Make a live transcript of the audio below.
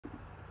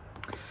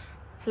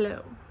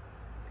Hello.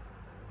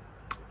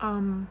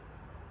 I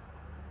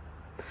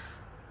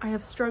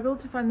have struggled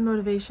to find the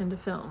motivation to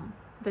film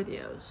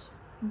videos,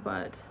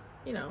 but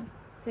you know,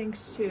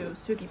 thanks to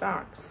Spooky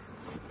Box,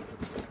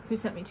 who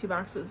sent me 2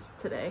 boxes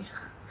today.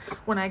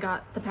 When I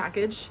got the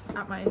package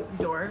at my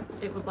door,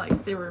 it was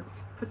like they were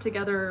put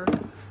together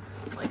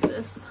like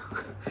this,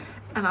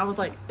 and I was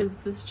like, is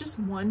this just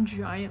one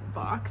giant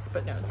box?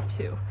 But no, it's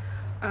 2.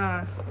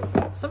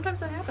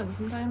 Sometimes that happens.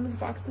 Sometimes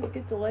boxes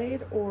get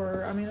delayed,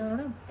 or I mean, I don't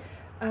know.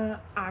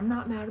 I'm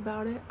not mad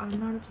about it. I'm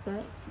not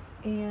upset.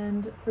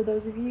 And for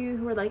those of you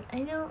who are like, I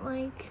don't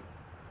like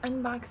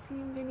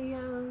unboxing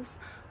videos,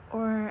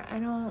 or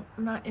I'm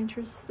not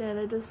interested,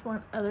 I just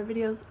want other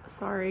videos,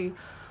 sorry.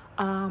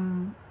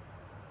 My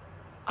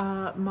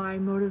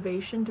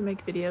motivation to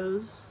make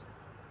videos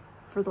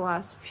for the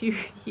last few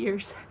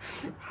years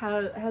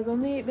has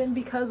only been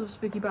because of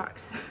Spooky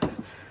Box.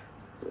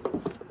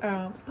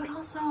 But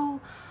also,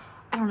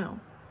 I don't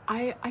know,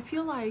 I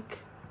feel like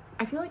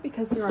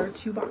because there are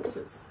 2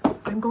 boxes,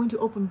 I'm going to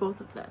open both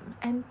of them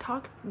and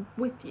talk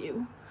with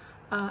you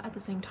at the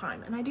same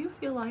time. And I do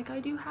feel like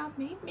I do have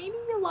maybe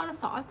a lot of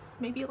thoughts,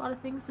 maybe a lot of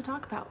things to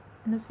talk about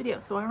in this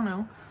video. So I don't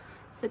know,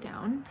 sit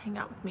down, hang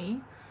out with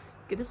me,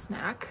 get a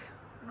snack,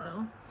 I don't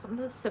know, something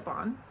to sip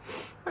on,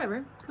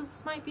 whatever, because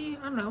this might be,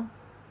 I don't know,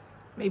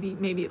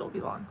 maybe it'll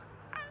be long,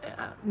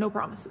 no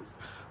promises.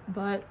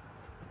 But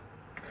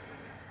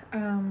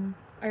I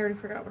already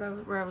forgot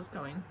where I was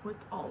going with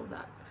all of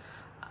that.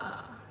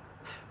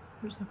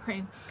 Where's my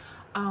brain?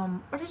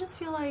 But I just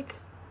feel like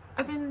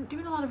I've been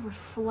doing a lot of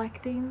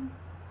reflecting,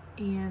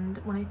 and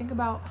when I think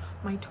about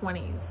my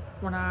 20s,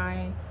 when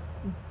I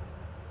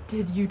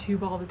did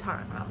YouTube all the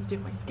time, when I was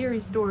doing my scary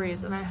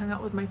stories and I hung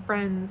out with my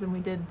friends and we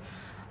did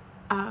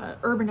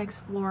urban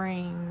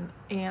exploring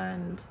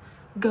and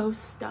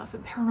ghost stuff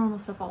and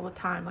paranormal stuff all the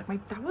time,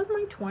 like that was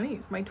my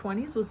 20s. My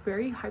 20s was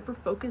very hyper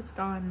focused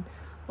on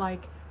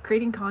like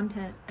creating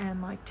content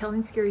and like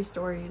telling scary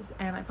stories,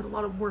 and I put a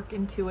lot of work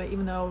into it,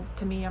 even though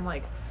to me I'm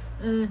like,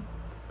 could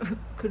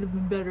have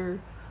been better.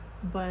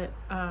 But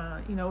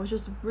you know, it was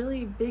just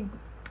really big,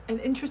 an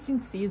interesting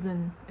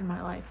season in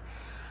my life,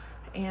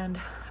 and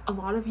a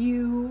lot of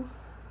you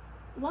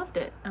loved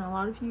it and a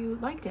lot of you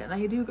liked it, and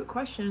I do get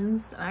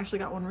questions. I actually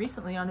got one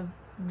recently on a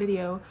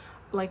video,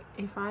 like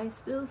if I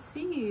still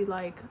see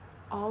like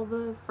all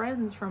the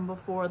friends from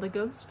before, the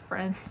ghost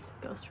friends,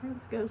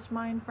 ghost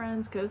mind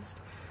friends, ghost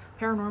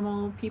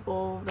paranormal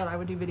people that I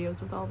would do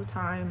videos with all the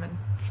time. And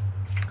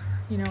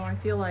you know, I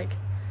feel like,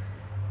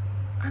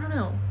 I don't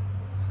know,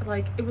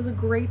 like it was a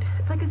great,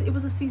 it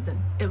was a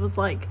season. It was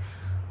like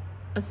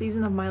a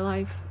season of my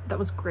life that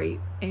was great,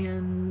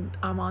 and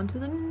I'm on to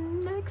the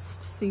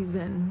next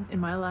season in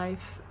my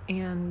life.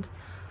 And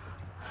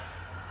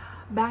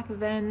back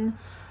then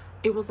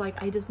it was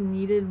like I just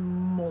needed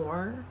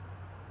more,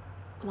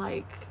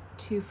 like,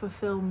 to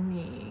fulfill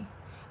me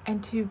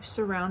and to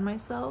surround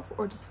myself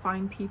or just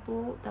find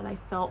people that I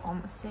felt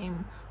on the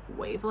same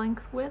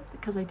wavelength with,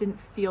 because I didn't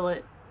feel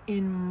it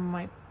in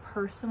my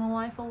personal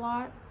life a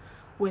lot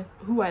with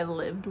who I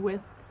lived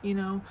with, you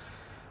know.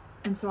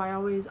 And so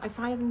I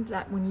find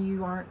that when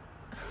you aren't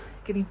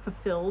getting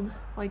fulfilled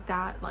like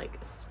that, like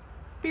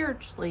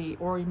spiritually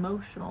or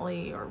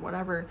emotionally or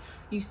whatever,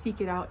 you seek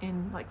it out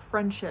in like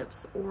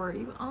friendships or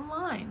even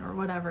online or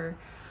whatever.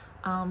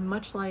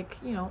 Much like,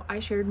 you know, I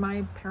shared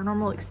my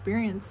paranormal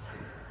experience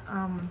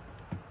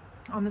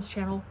on this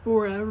channel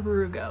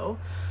forever ago,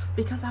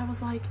 because I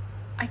was like,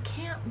 I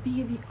can't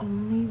be the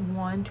only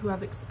one to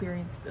have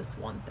experienced this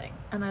one thing.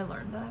 And I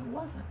learned that I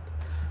wasn't.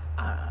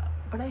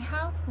 But I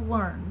have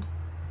learned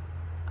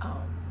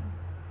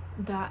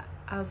that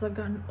as I've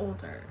gotten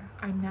older,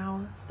 I'm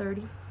now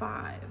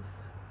 35.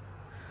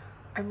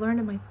 I've learned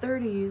in my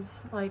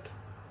 30s, like,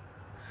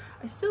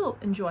 I still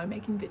enjoy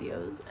making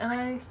videos, and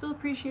I still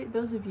appreciate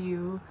those of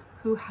you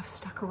who have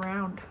stuck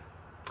around.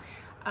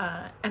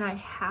 And I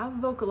have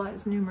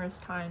vocalized numerous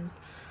times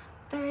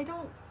that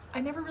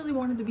I never really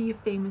wanted to be a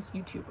famous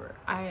YouTuber.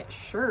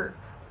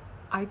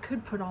 I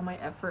could put all my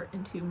effort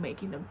into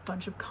making a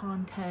bunch of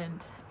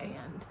content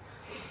and,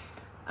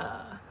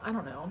 I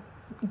don't know,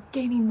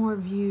 gaining more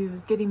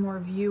views, getting more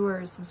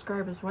viewers,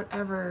 subscribers,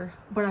 whatever.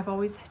 But I've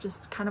always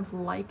just kind of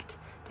liked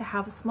to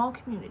have a small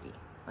community,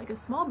 like a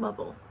small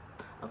bubble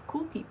of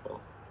cool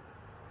people.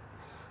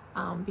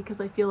 Because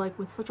I feel like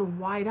with such a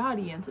wide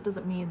audience, it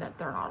doesn't mean that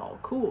they're not all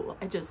cool.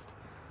 I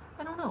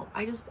don't know.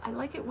 I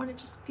like it when it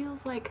just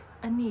feels like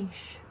a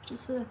niche,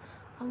 just a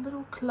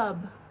little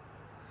club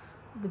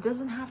that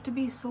doesn't have to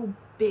be so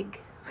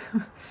big.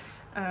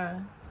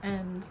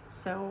 And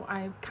so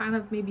I've kind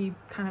of been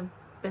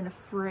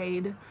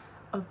afraid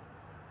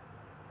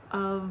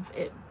of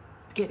it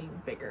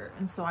getting bigger.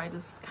 And so I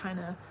just kind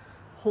of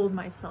hold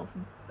myself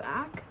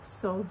back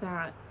so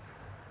that,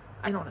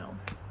 I don't know,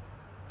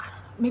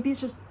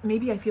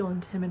 maybe I feel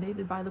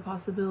intimidated by the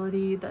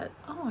possibility that,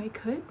 oh, I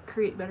could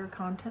create better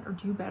content or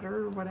do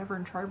better or whatever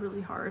and try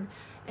really hard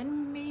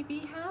and maybe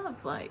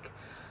have like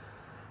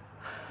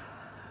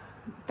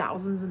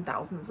thousands and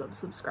thousands of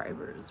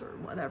subscribers or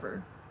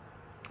whatever.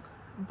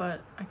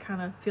 but I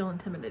kind of feel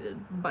intimidated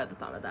by the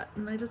thought of that.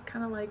 And I just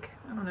kind of like,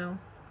 I don't know,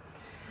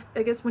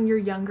 I guess when you're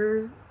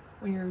younger,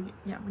 when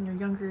you're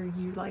younger,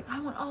 you're like, I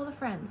want all the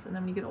friends. And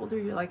then when you get older,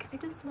 you're like, I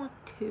just want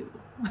 2.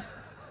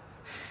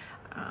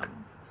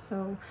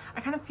 So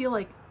I kind of feel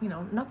like, you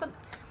know, not that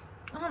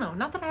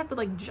I have to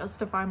like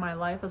justify my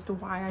life as to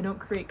why I don't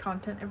create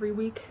content every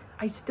week.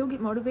 I still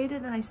get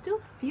motivated and I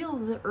still feel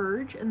the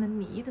urge and the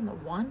need and the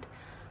want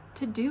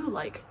to do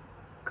like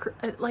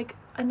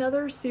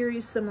another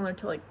series similar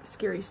to like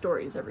scary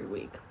stories every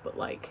week, but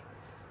like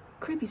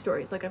creepy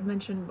stories like I've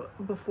mentioned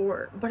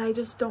before, but I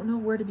just don't know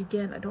where to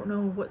begin. I don't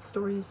know what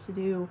stories to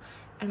do,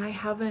 and I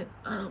haven't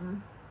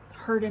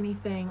heard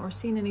anything or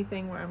seen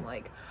anything where I'm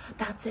like,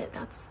 that's it,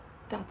 that's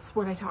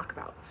what I talk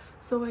about.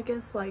 So I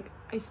guess like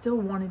I still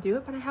want to do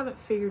it, but I haven't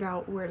figured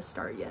out where to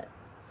start yet.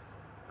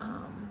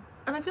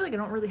 And I feel like I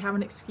don't really have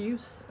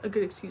a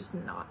good excuse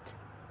not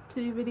to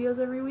do videos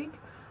every week.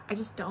 I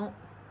just don't.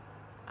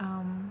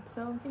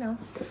 So, you know,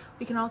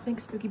 we can all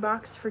thank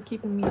Spookybox for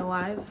keeping me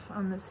alive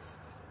on this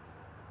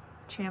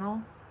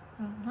channel.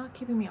 Not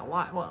keeping me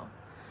alive, well,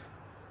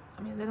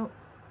 I mean,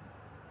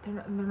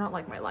 they're not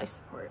like my life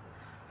support.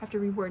 I have to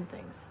reword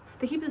things.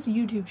 They keep this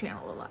YouTube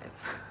channel alive.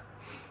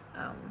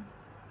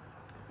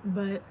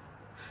 But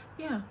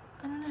yeah,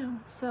 I don't know.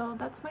 So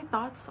that's my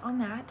thoughts on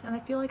that. And I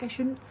feel like I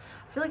feel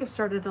like I've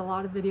started a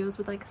lot of videos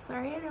with like,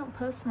 sorry I don't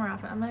post more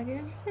often. I'm like,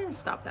 I just need to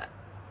stop that.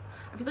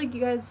 I feel like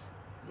you guys,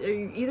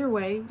 either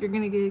way, you're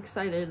gonna get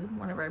excited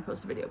whenever I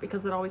post a video,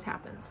 because it always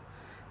happens.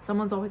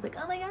 Someone's always like,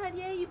 oh my god,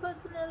 yay, you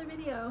posted another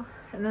video.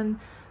 And then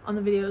on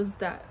the videos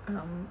that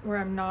where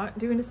I'm not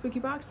doing a spooky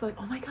box, they're like,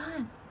 oh my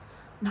god,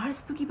 not a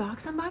spooky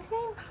box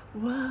unboxing?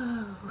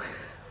 Whoa.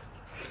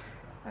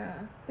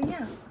 But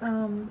yeah,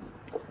 I'm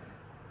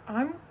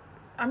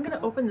gonna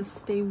open the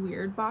Stay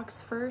Weird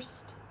box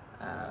first.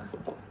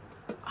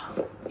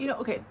 You know,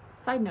 okay,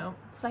 side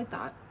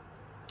thought,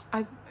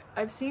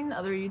 I've seen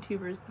other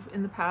YouTubers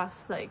in the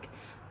past, like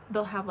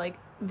they'll have like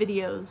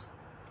videos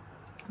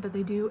that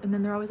they do, and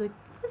then they're always like,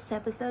 this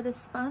episode is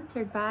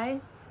sponsored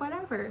by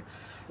whatever.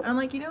 And I'm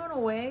like, you know, in a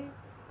way,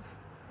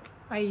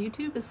 my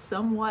YouTube is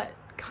somewhat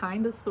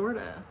kind of sort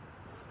of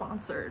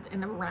sponsored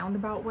in a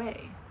roundabout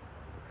way.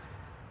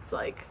 It's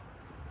like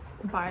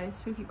by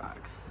Spookybox,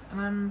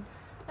 and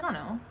I don't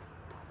know,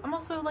 I'm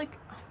also like,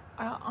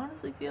 I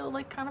honestly feel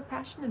like kind of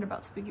passionate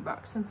about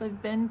Spookybox since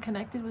I've been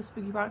connected with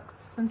Spookybox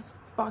since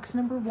box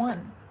number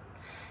 1.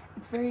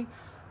 It's very,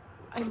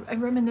 I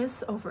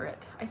reminisce over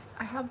it.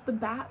 I have the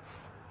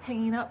bats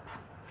hanging up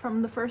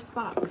from the first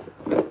box,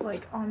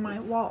 like on my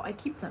wall. I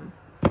keep them.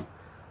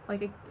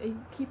 Like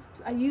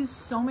I use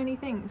so many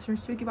things from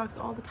Spookybox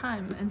all the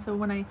time, and so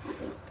when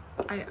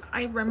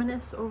I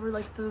reminisce over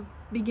like the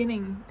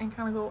beginning and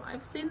kind of go,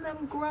 I've seen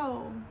them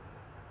grow,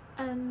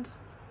 and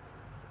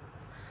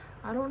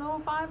I don't know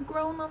if I've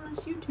grown on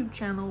this YouTube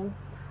channel.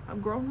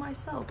 I've grown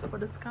myself,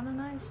 but it's kind of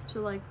nice to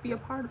like be a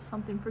part of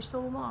something for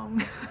so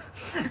long.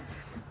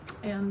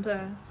 And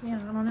yeah,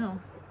 I don't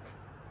know.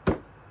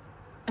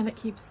 And it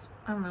keeps,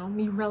 I don't know,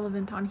 me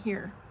relevant on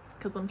here,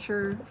 because I'm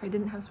sure if I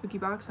didn't have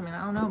Spookybox, I mean,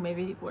 I don't know,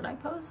 maybe would I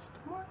post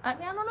more? I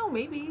don't know,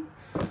 maybe.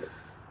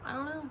 I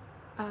don't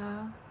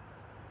know.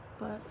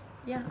 But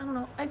yeah, I don't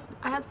know. I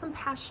have some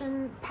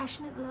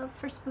passionate love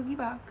for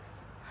Spookybox.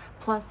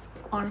 Plus,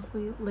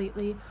 honestly,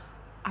 lately,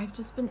 I've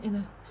just been in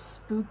a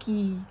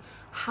spooky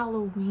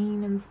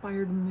Halloween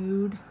inspired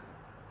mood.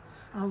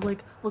 I was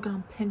like looking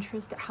on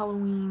Pinterest at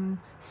Halloween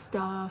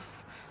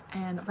stuff,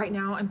 and right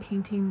now I'm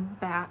painting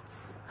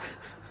bats.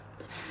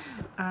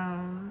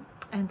 And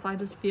so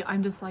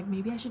I'm just like,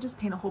 maybe I should just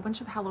paint a whole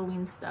bunch of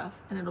Halloween stuff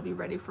and it'll be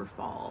ready for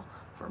fall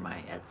for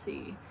my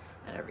Etsy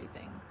and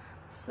everything.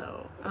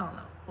 So I don't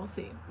know, we'll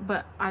see.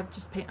 But I've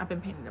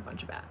been painting a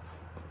bunch of bats.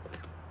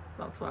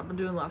 That's what I've been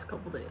doing the last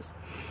couple days.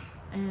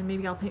 And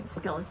maybe I'll paint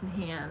skeleton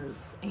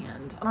hands,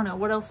 and I don't know,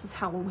 what else is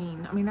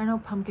Halloween? I mean, I know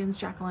pumpkins,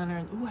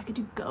 jack-o'-lantern. Ooh, I could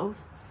do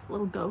ghosts,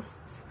 little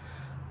ghosts.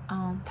 That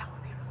would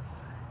be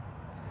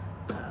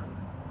really fun.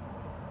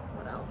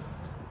 What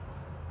else?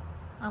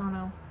 I don't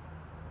know.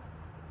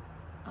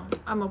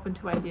 I'm open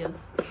to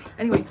ideas.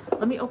 Anyway,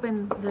 let me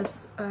open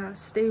this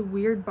Stay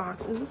Weird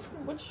box. Is this,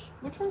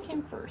 which one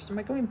came first? Am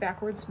I going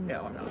backwards?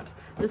 No, I'm not.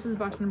 This is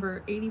box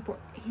number 84.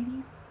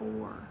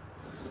 84.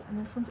 And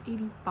this one's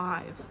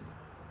 85.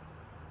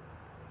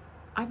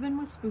 I've been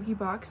with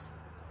Spookybox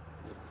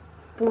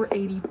for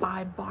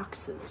 85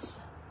 boxes.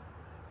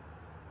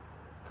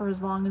 For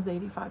as long as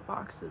 85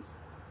 boxes.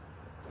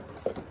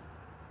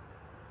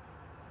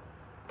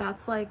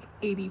 That's like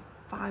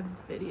 85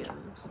 videos.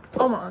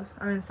 Almost.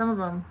 I mean, some of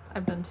them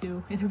I've done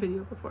 2 in a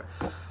video before.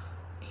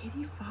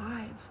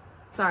 85.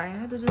 Sorry, I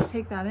had to just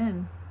take that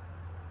in.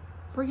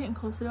 We're getting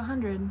close to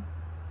 100.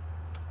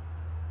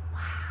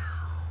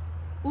 Wow.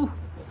 Ooh,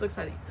 it's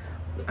exciting.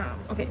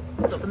 Okay,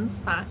 let's open this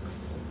box.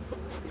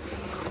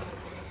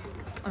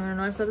 I don't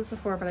know, I've said this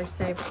before, but I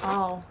save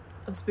all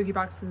of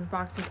Spookybox's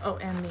boxes. Oh,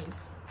 and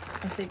these.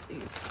 I save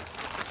these.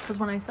 Because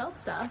when I sell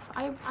stuff,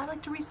 I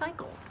like to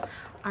recycle.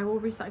 I will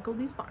recycle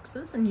these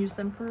boxes and use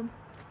them for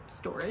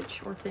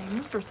storage or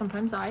things, or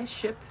sometimes I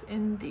ship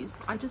in these.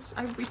 I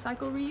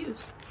recycle, reuse.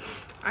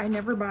 I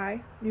never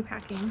buy new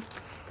packing.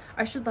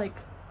 I should, like,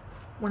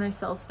 when I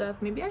sell stuff,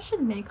 maybe I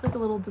should make like a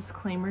little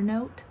disclaimer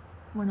note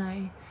when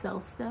I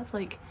sell stuff,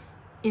 like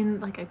in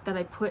like that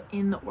I put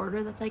in the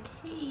order, that's like,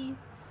 hey,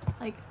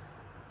 like,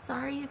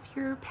 sorry if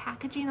your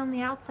packaging on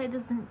the outside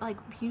isn't like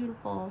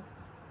beautiful,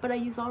 but I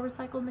use all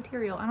recycled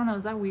material. I don't know,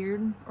 is that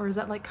weird? Or is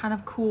that like kind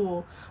of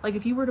cool? Like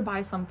if you were to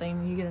buy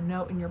something, you get a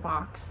note in your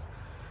box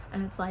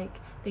and it's like,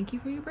 thank you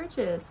for your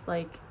purchase.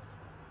 Like,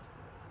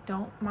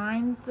 don't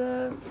mind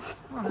the,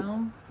 I don't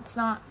know, it's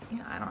not, you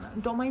know, I don't know.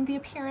 Don't mind the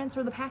appearance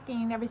or the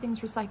packing, everything's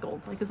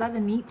recycled. Like, is that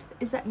neat?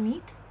 Is that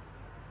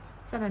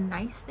a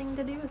nice thing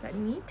to do? Is that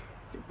neat?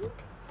 Is it neat?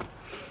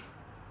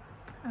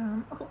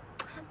 Oh,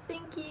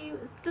 thank you.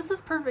 This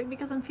is perfect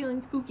because I'm feeling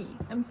spooky.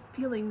 I'm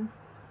feeling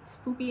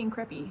spooky and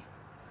creepy.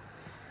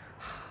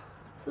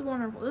 This is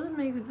wonderful. This is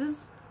amazing.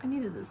 I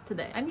needed this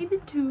today. I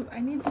needed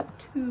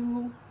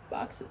 2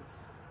 boxes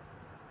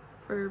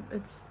for,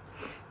 it's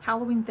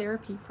Halloween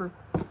therapy for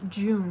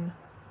June.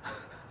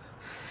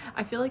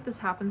 I feel like this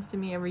happens to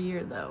me every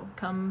year though.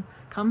 Come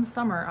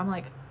summer, I'm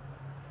like,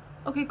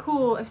 okay,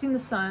 cool, I've seen the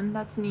sun,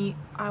 that's neat.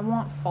 I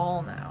want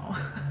fall now.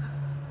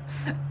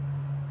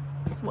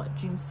 It's what,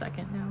 June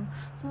 2nd now?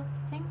 So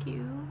thank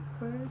you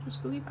for the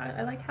spooky.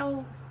 I like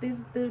how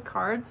the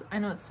cards, I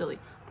know it's silly,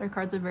 their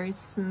cards are very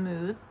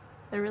smooth,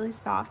 they're really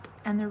soft,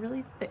 and they're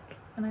really thick,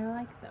 and I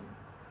like them.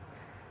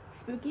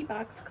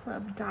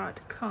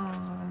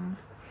 spookyboxclub.com.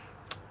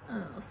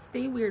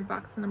 Stay Weird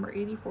box number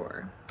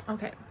 84.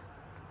 Okay,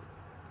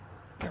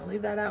 I'm gonna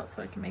leave that out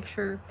so I can make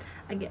sure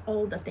I get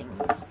all the things.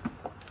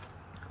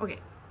 Okay,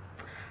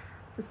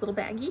 this little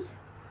baggie,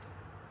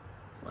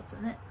 what's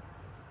in it?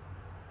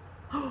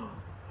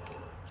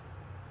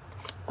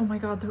 Oh my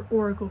god, they're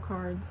oracle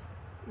cards.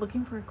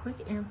 Looking for a quick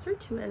answer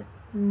to a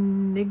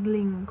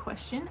niggling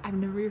question. I've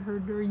never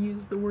heard her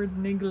use the word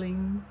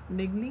niggling.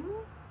 Niggling.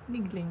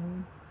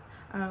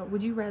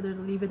 Would you rather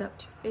leave it up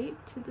to fate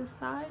to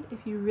decide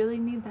if you really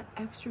need that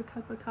extra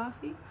cup of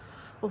coffee?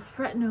 Well,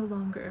 fret no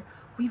longer.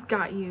 We've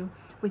got you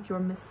with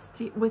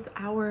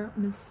our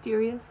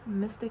mysterious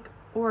mystic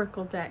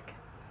oracle deck.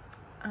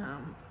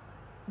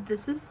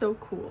 This is so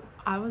cool.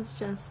 I was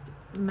just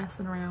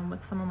messing around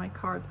with some of my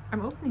cards.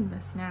 I'm opening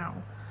this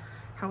now.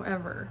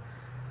 However,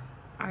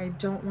 I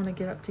don't want to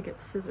get up to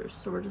get scissors,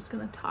 so we're just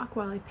gonna talk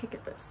while I pick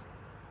at this.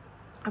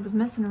 I was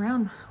messing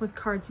around with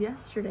cards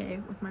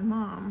yesterday with my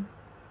mom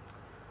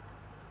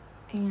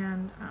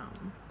and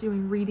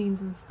doing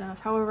readings and stuff.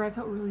 However, I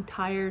felt really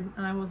tired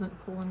and I wasn't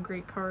pulling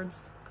great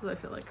cards because I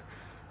feel like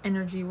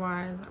energy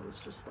wise I was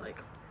just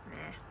like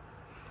meh.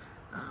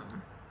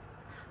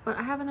 But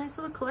I have a nice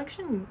little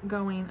collection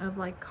going of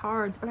like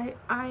cards, but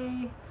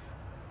I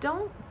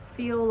don't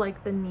feel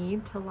like the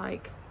need to,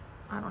 like,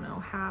 I don't know,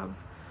 have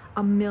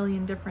a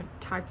million different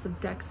types of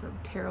decks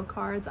of tarot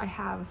cards. I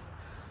have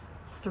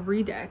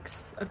 3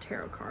 decks of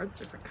tarot cards,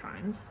 different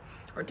kinds,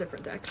 or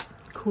different decks.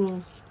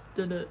 Cool,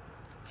 did it.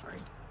 Sorry.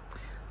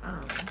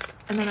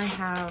 And then I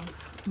have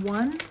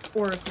 1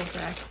 oracle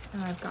deck,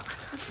 and I've got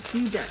a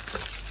few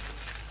decks.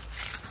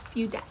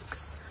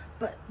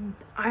 But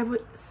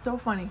so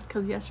funny,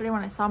 because yesterday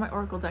when I saw my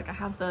oracle deck, I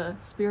have the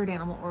spirit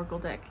animal oracle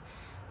deck,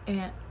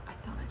 and I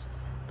thought I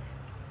just said dick.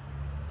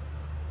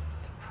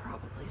 It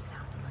probably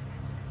sounded like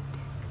I said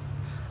dick.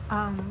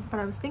 But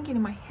I was thinking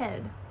in my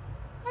head,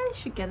 I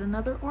should get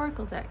another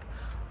oracle deck.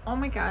 Oh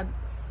my god,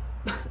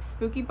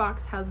 Spooky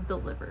Box has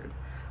delivered.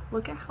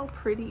 Look at how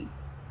pretty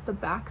the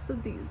backs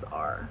of these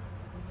are.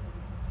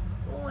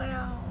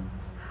 Wow.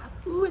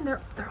 Ooh, and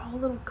they're all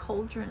little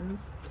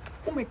cauldrons.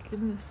 Oh my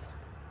goodness.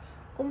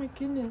 Oh my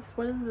goodness,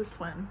 what is this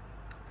one?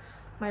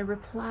 My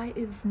reply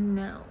is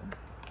no.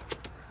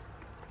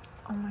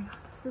 Oh my god,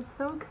 this is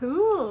so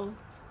cool.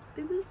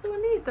 These are so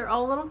neat. They're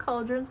all little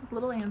cauldrons with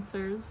little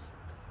answers,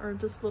 or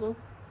just little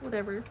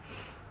whatever.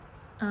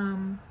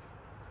 I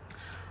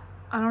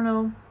don't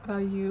know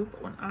about you,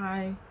 but when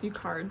I do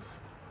cards,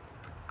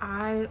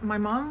 my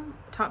mom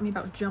taught me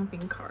about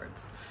jumping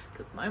cards,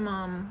 because my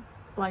mom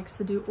likes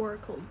to do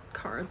oracle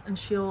cards, and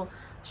she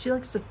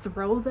likes to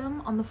throw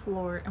them on the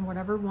floor, and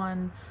whatever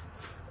one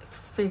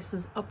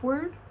faces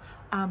upward,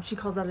 she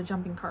calls that a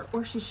jumping card.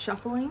 Or she's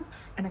shuffling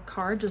and a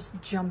card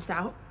just jumps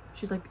out,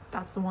 she's like,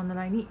 that's the one that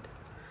I need.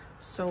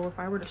 So if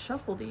I were to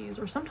shuffle these,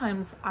 or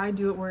sometimes I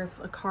do it where if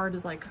a card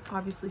is like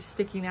obviously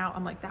sticking out,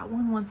 I'm like, that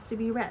one wants to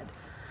be read.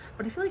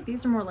 But I feel like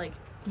these are more like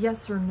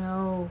yes or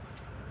no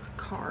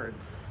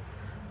cards.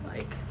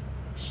 Like,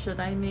 should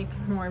I make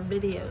more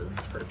videos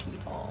for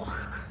people?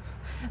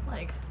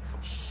 Like,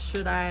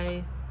 should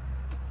I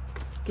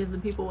give the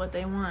people what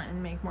they want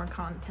and make more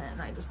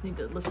content? I just need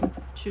to listen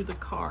to the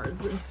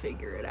cards and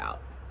figure it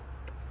out.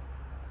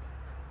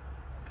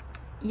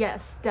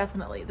 Yes,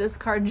 definitely. This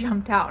card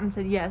jumped out and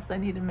said, yes, I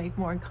need to make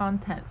more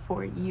content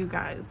for you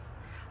guys.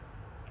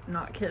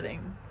 Not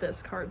kidding.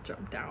 This card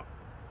jumped out.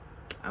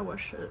 I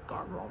wish it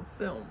got on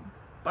film,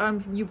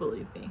 but you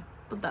believe me,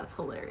 but that's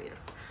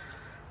hilarious.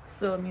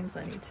 So it means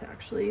I need to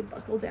actually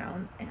buckle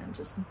down and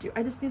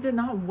I just need to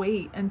not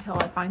wait until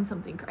I find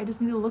something. I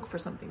just need to look for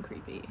something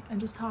creepy and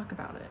just talk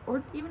about it.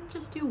 Or even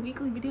just do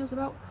weekly videos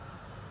about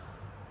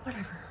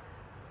whatever.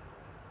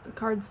 The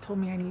cards told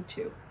me I need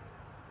to.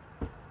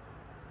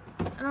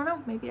 I don't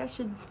know, maybe I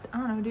should, I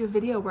don't know, do a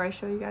video where I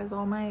show you guys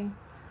all my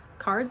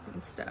cards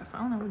and stuff. I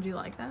don't know, would you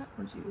like that?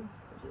 Would you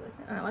like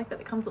that? And I like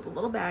that it comes with a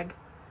little bag.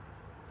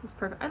 This is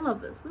perfect. I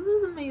love this. This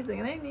is amazing,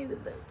 and I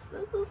needed this.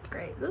 This is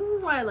great. This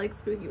is why I like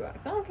Spooky Box.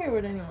 I don't care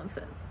what anyone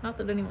says. Not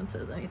that anyone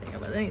says anything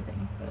about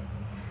anything, but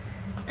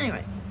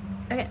anyway.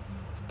 Okay.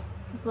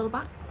 Here's a little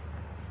box.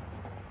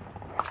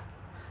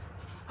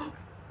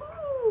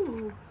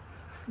 Ooh.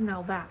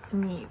 Now that's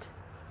neat.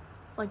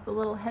 It's like the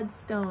little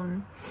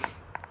headstone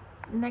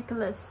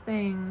necklace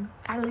thing.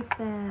 I like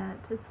that.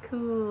 It's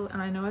cool.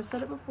 And I know I've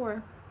said it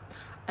before.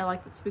 I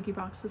like that Spooky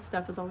Box's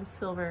stuff is always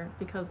silver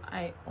because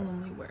I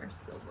only wear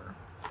silver.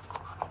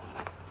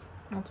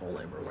 That's all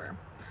I ever wear.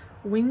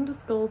 Winged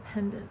skull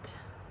pendant.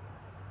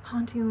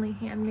 Hauntingly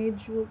handmade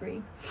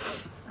jewelry.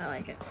 I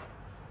like it.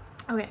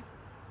 Okay.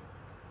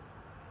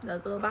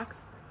 That little box.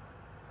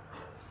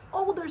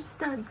 Oh, there's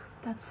studs.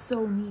 That's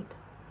so neat.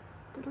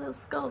 The little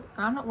skulls.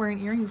 I'm not wearing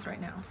earrings right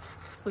now.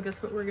 So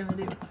guess what we're gonna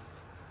do?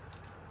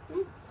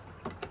 Ooh.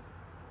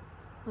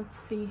 Let's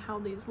see how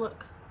these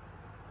look.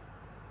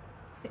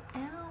 Let's see.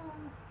 Ow.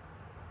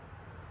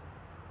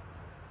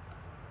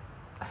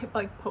 I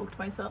like poked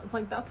myself. It's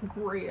like, that's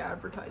great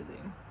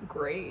advertising.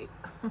 Great.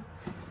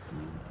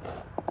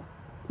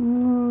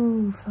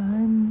 Ooh,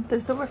 fun. They're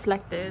so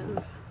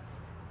reflective.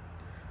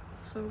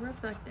 So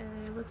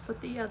reflective. Let's put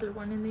the other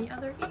one in the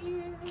other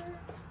ear.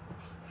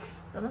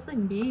 That must be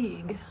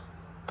big.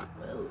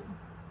 Whoa.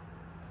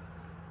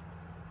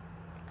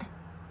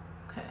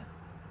 Okay.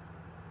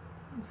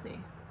 Let's see.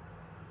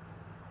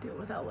 Do it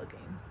without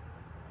looking.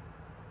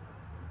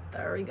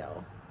 There we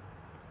go.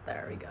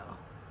 There we go.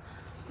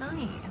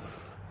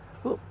 Nice.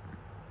 Ooh.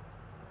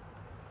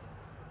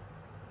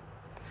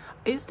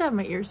 I used to have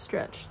my ears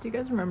stretched. Do you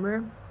guys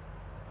remember?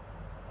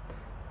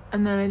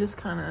 And then I just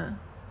kind of,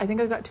 I think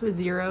I got to a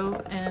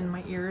 0 and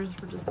my ears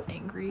were just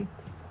angry.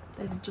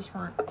 They just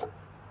weren't,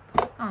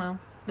 I don't know.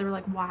 They were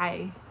like,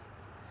 why?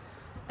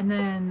 And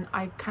then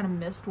I kind of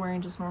missed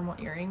wearing just normal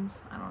earrings.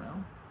 I don't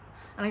know.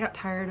 And I got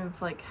tired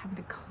of like having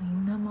to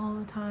clean them all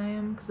the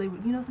time because they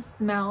would, you know, the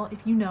smell. If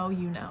you know,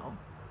 you know.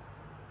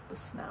 The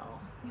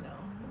smell, you know,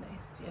 when they,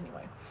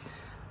 anyway.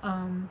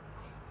 And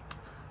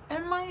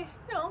my,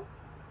 you know,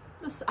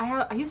 this,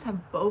 I used to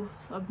have both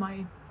of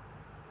my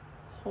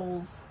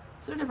holes.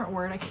 Is there a different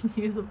word I can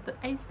use? But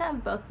I used to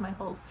have both my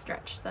holes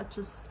stretched. That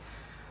just,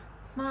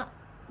 it's not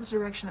the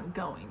direction I'm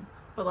going.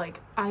 But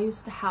like, I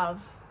used to have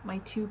my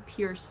 2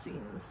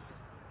 piercings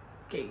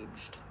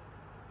gauged,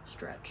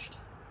 stretched.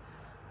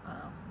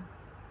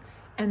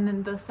 And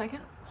then the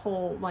second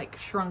hole like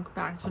shrunk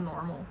back to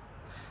normal.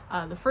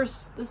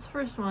 This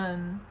first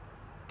one,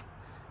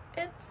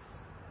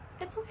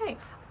 it's okay.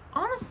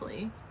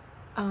 Honestly,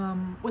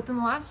 within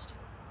the last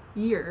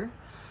year,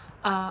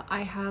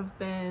 I have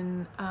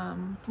been,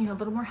 you know, a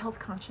little more health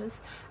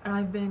conscious, and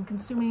I've been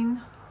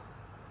consuming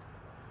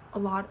a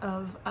lot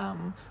of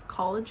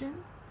collagen.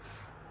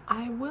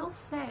 I will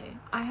say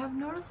I have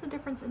noticed a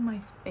difference in my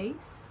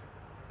face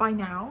by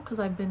now because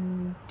I've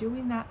been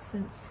doing that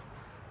since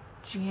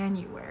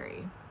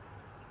January.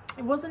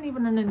 It wasn't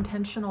even an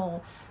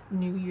intentional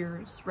New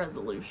Year's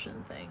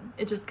resolution thing.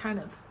 It just kind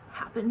of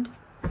happened.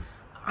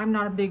 I'm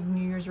not a big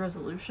New Year's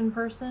resolution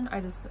person.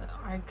 I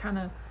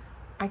can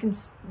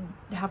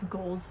have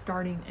goals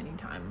starting any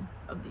time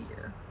of the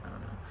year. I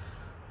don't know.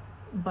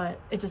 But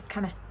it just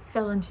kind of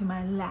fell into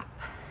my lap.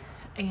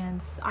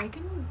 And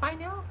by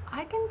now,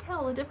 I can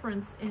tell a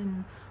difference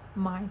in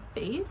my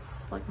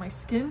face, like my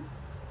skin,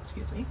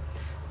 excuse me,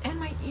 and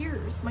my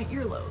ears, my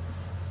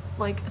earlobes.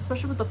 Like,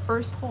 especially with the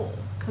first hole.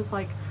 Cause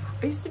like,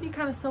 I used to be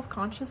kind of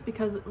self-conscious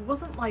because it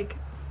wasn't like,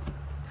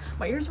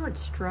 my ears weren't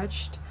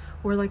stretched,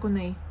 or like when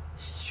they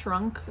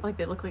shrunk, like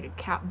they look like a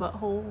cat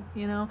butthole,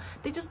 you know?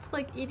 They just look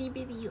like itty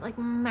bitty, like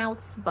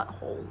mouse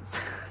buttholes.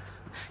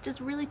 Just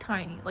really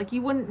tiny. Like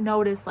you wouldn't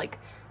notice like,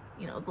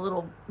 you know, the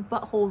little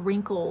butthole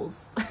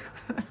wrinkles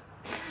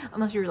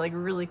unless you were like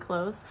really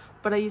close.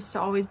 But I used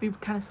to always be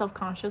kind of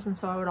self-conscious, and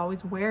so I would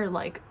always wear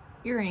like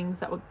earrings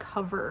that would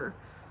cover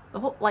the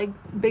whole, like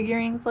big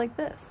earrings like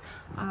this.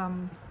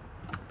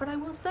 But I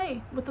will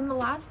say, within the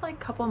last like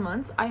couple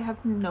months, I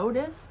have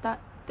noticed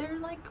that they're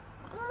like,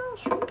 I don't know,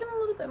 shrinking a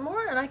little bit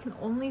more, and I can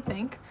only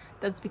think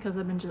that's because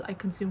I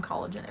consume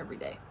collagen every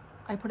day.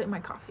 I put it in my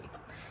coffee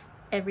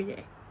every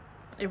day,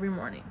 every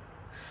morning.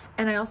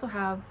 And I also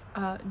have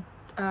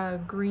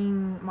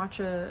green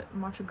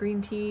matcha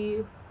green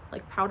tea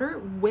like powder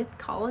with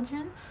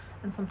collagen,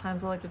 and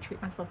sometimes I like to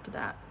treat myself to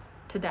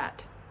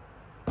that.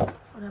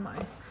 What am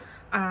I?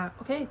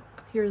 Okay,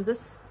 here's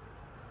this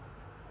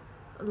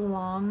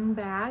long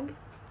bag.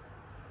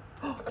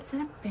 Oh, is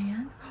that a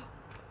fan?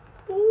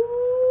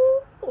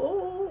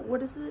 Oh,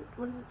 what is it?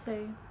 What does it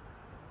say?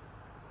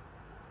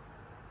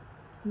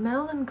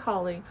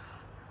 Melancholy.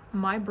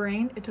 My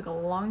brain, it took a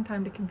long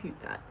time to compute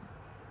that.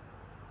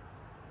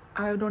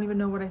 I don't even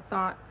know what I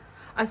thought.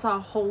 I saw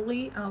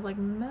Holy and I was like,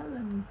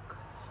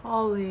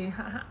 melancholy.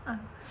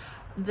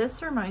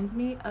 This reminds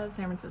me of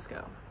San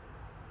Francisco.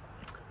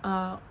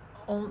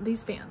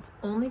 These fans,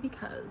 only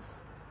because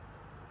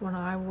when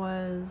I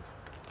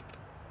was,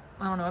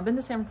 I don't know, I've been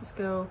to San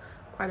Francisco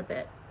quite a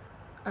bit,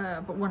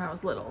 but when I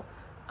was little,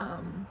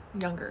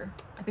 younger.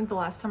 I think the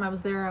last time I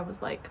was there, I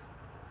was like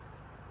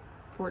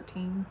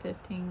 14,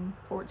 15,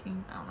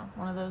 14, I don't know,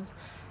 one of those,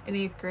 in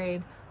 8th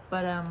grade.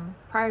 But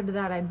prior to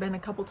that, I'd been a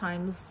couple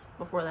times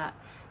before that,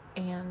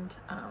 and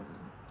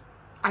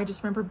I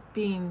just remember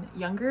being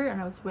younger, and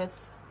I was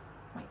with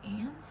my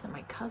aunts and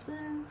my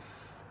cousin,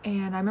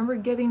 and I remember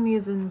getting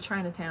these in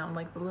Chinatown,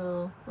 like the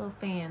little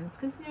fans,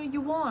 because you know you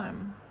want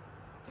them.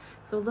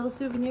 So little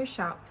souvenir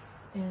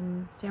shops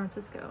in San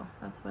Francisco.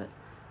 That's what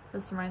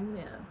this reminds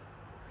me of.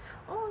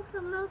 Oh, it's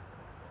got a little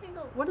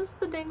dangle. What is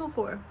the dangle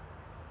for?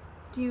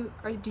 Do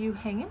you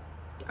hang it?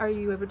 Are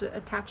you able to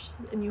attach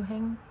and you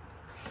hang?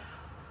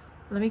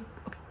 Okay,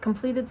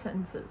 completed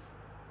sentences.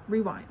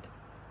 Rewind.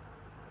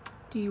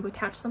 Do you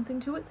attach something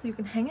to it so you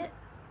can hang it?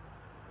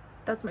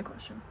 That's my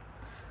question.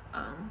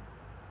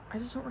 I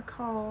just don't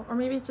recall, or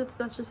maybe it's just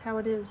that's just how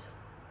it is.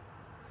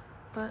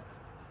 But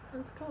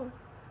it's cool.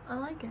 I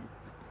like it.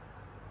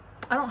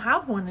 I don't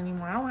have one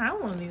anymore. I don't have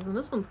one of these, and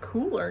this one's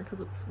cooler because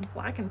it's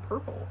black and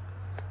purple.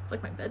 It's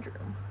like my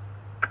bedroom.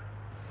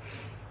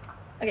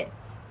 Okay,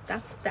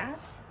 that's that.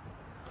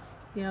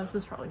 Yeah, this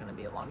is probably gonna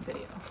be a long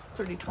video. It's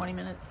already 20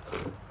 minutes.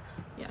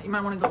 Yeah, you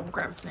might want to go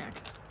grab a snack.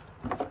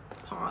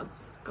 Pause.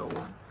 Go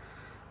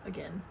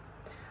again.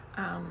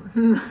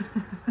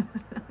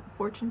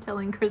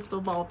 Fortune-telling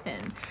crystal ball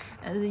pin.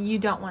 And you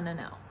don't want to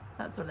know.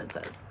 That's what it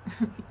says.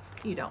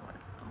 You don't want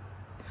to know.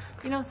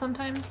 You know,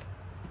 sometimes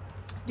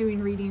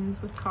doing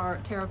readings with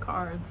tarot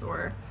cards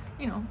or,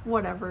 you know,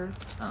 whatever,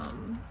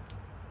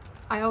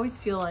 I always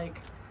feel like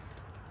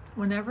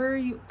whenever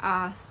you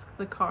ask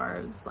the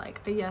cards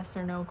like a yes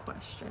or no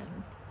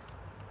question,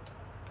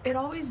 it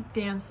always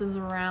dances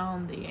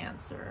around the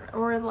answer,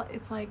 or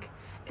it's like,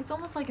 it's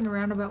almost like in a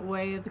roundabout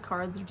way. The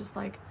cards are just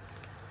like,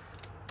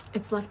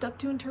 it's left up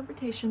to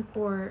interpretation,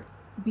 or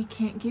we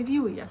can't give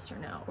you a yes or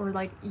no, or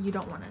like, you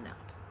don't want to know,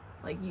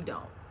 like you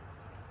don't.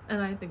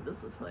 And I think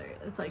this is hilarious.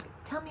 It's like,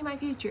 tell me my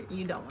future.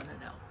 You don't want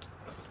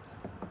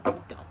to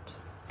know.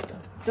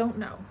 Don't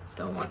know.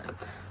 Don't want to.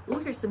 Oh,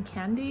 here's some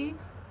candy.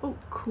 Oh,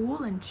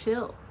 cool and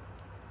chill.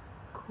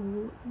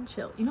 Cool and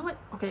chill. You know what?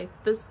 Okay,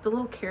 the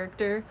little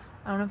character,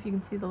 I don't know if you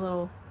can see the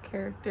little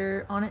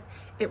character on it.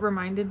 It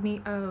reminded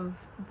me of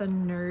the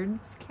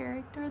Nerds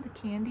character, the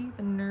candy,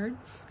 the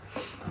Nerds.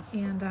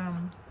 And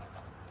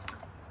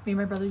me and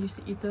my brother used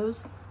to eat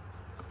those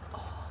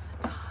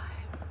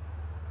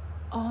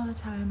all the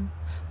time.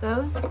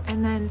 Those,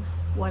 and then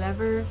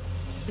whatever,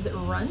 is it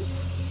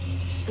Runts?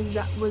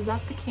 Was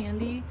that the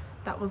candy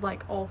that was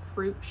like all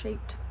fruit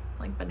shaped,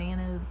 like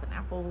bananas and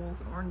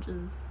apples and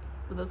oranges?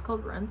 Were those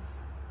called Runts?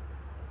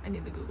 I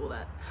need to Google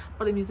that,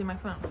 but I'm using my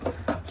phone.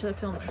 Should I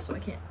film this so I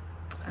can't?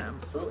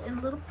 Oh,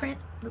 in little print.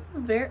 This is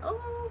very,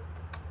 oh,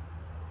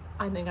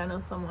 I think I know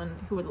someone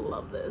who would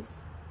love this.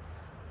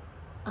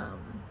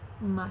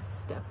 My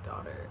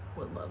stepdaughter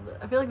would love this.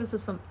 I feel like this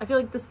is I feel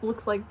like this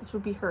looks like this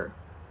would be her.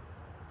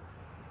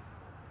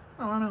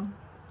 I don't know.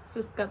 It's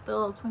just got the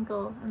little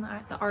twinkle and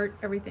the art,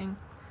 everything.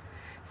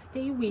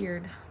 Stay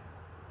weird.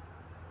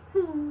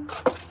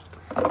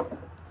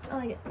 I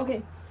like it.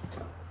 Okay,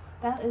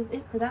 that is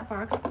it for that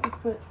box. Let's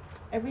put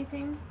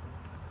everything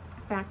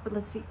back, but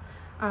let's see.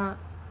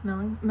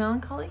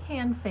 Melancholy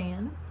hand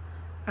fan.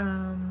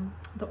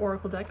 The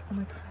Oracle deck. Oh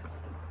my god, I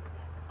love the Oracle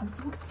deck. I'm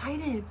so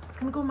excited. It's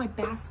gonna go in my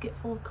basket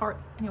full of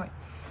cards. Anyway,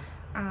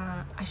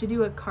 I should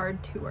do a card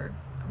tour.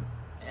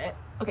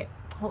 Okay,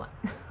 hold on.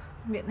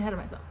 I'm getting ahead of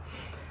myself.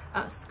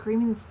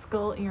 Screaming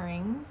Skull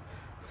earrings,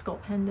 skull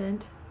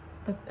pendant,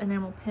 the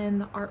enamel pin,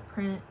 the art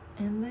print,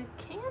 and the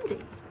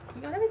candy.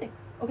 We got everything.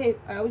 Okay,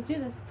 I always do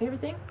this. Favorite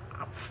thing?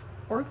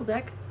 Oracle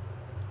deck.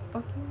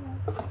 Fuck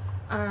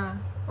yeah.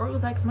 Oracle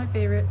deck is my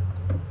favorite.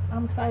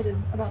 I'm excited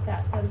about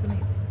that. That is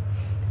amazing.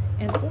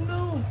 And oh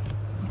no,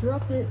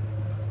 dropped it.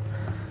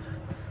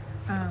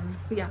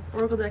 But yeah,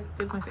 Oracle deck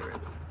is my favorite.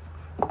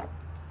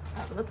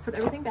 But let's put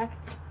everything back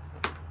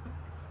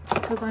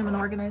because I'm an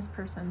organized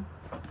person.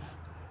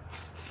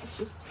 It's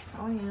just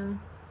how I am.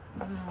 I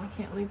don't know, I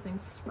can't leave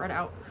things spread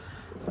out.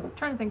 I'm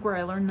trying to think where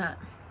I learned that.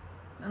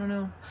 I don't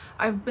know.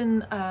 I've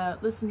been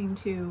listening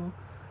to,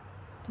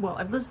 well,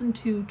 I've listened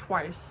to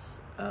twice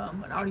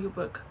an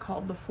audiobook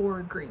called The 4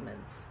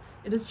 Agreements.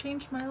 It has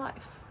changed my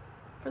life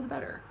for the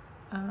better.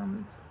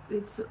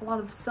 It's a lot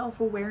of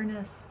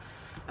self-awareness.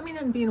 I mean,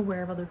 and being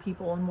aware of other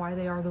people and why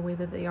they are the way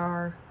that they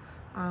are.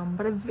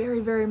 But I very,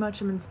 very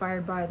much am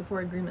inspired by the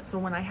 4 Agreements. So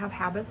when I have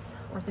habits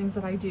or things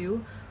that I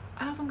do,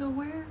 I often go,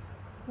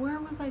 where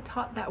was I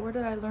taught that? Where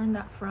did I learn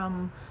that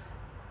from?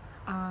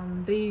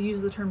 They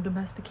use the term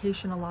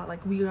domestication a lot.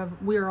 Like we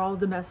are all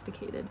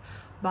domesticated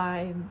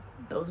by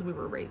those we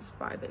were raised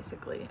by,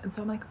 basically. And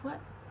so I'm like, what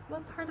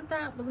part of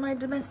that was my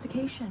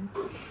domestication?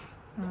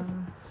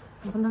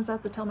 And sometimes I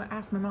have to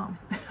ask my mom.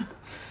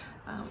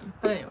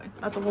 But anyway,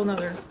 that's a whole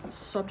nother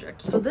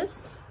subject. So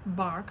this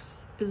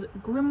box is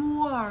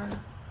Grimoire.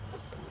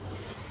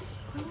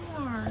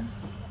 Grimoire.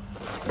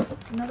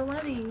 Another one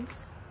of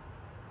these.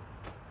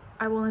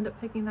 I will end up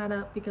picking that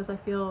up because I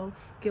feel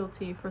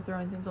guilty for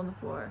throwing things on the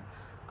floor.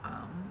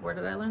 Where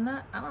did I learn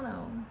that? I don't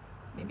know.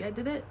 Maybe I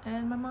did it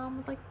and my mom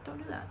was like, don't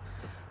do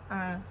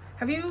that.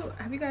 Have you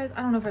guys,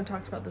 I don't know if I've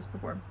talked about this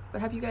before,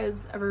 but have you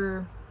guys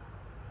ever,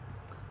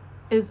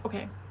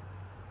 okay,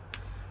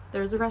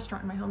 there's a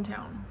restaurant in my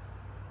hometown.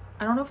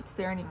 I don't know if it's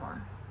there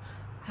anymore.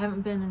 I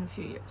haven't been in a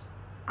few years.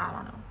 I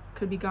don't know.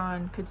 Could be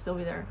gone, could still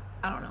be there.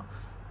 I don't know.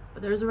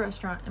 But there's a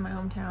restaurant in my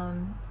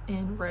hometown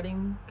in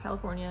Redding,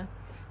 California,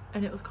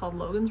 and it was called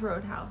Logan's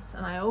Roadhouse,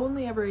 and I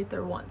only ever ate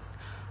there once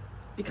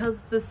because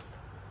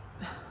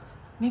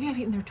maybe I've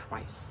eaten there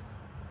twice.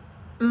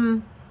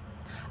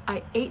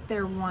 I ate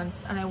there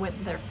once and I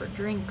went there for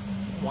drinks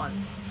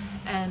once,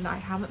 and I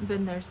haven't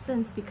been there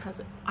since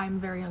because I'm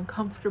very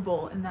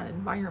uncomfortable in that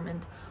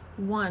environment.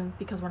 One,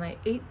 because when I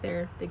ate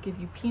there, they give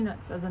you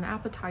peanuts as an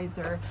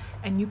appetizer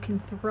and you can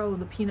throw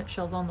the peanut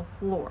shells on the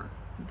floor.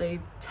 They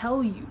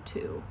tell you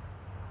to,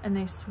 and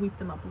they sweep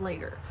them up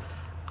later.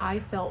 I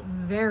felt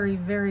very,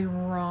 very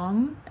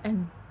wrong,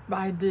 and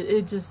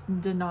it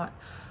just did not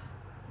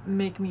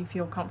make me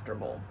feel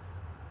comfortable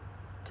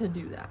to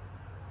do that.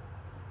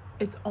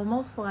 It's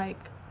almost like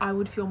I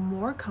would feel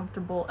more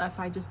comfortable if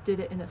I just did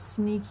it in a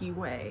sneaky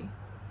way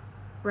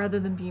rather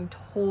than being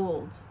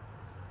told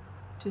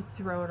to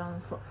throw it on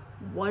the floor.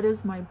 What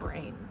is my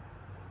brain?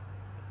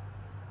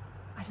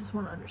 I just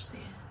want to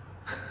understand.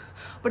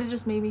 But it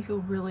just made me feel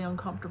really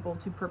uncomfortable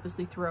to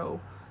purposely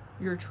throw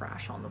your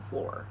trash on the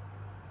floor.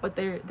 But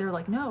they're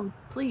like, no,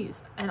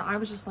 please. And I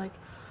was just like,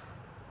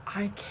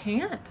 I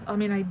can't. I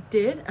mean, I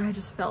did, and I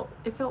just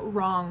it felt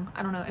wrong.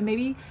 I don't know. And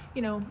maybe,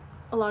 you know,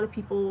 a lot of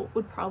people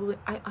would probably,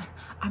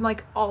 I'm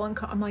like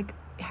I'm like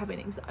having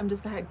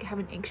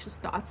anxious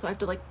thoughts, so I have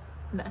to like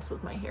mess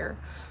with my hair.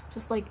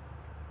 Just like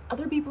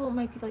other people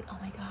might be like, oh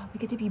my God, we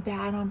get to be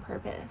bad on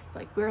purpose.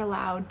 Like we're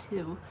allowed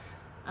to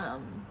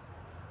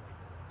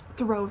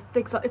throw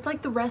things. It's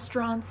like the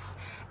restaurants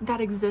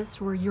that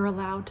exist where you're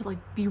allowed to like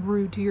be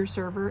rude to your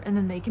server and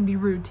then they can be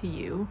rude to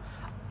you.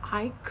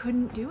 I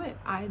couldn't do it.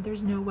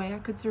 There's no way I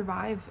could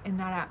survive in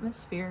that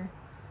atmosphere.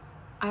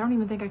 I don't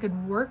even think I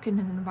could work in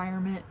an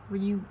environment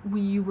where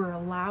you were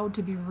allowed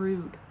to be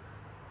rude.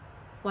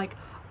 Like,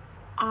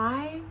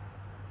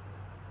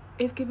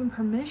 if given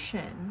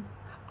permission,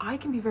 I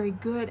can be very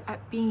good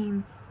at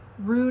being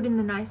rude in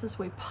the nicest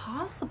way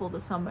possible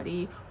to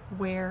somebody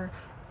where,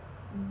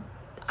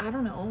 I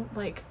don't know,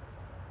 like,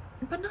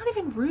 but not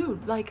even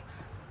rude, like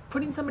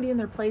putting somebody in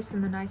their place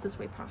in the nicest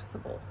way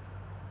possible.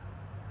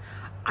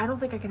 I don't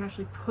think I can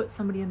actually put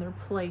somebody in their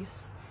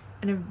place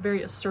in a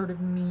very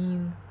assertive,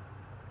 mean,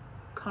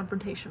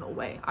 confrontational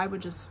way. I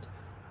would just,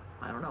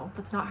 I don't know,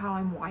 that's not how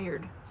I'm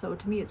wired. So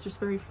to me, it's just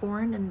very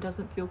foreign and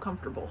doesn't feel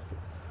comfortable.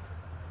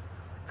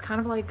 It's kind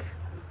of like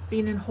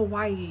being in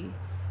Hawaii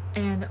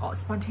and it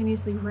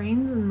spontaneously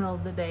rains in the middle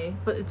of the day,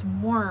 but it's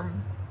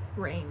warm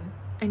rain.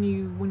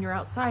 And when you're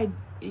outside,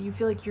 you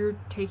feel like you're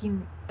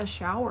taking a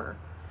shower.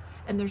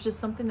 And there's just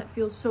something that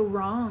feels so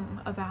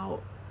wrong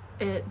about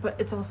it, but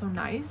it's also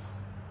nice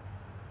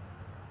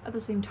at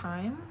the same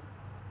time.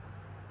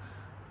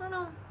 I don't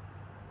know.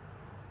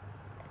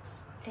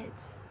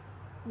 It's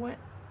what,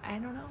 I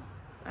don't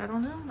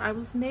know. I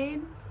was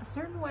made a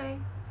certain way.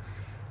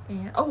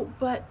 And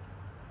but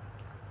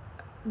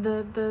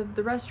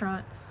the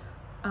restaurant,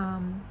 I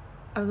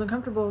was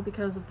uncomfortable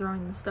because of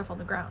throwing the stuff on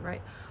the ground,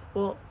 right?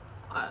 Well,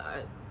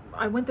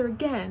 I went there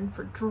again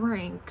for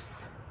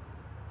drinks.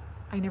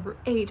 I never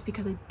ate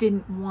because I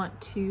didn't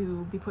want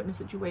to be put in a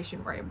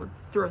situation where I would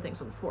throw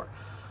things on the floor.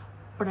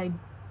 But I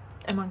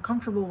am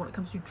uncomfortable when it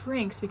comes to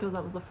drinks because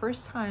that was the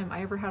first time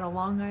I ever had a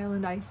Long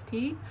Island iced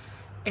tea,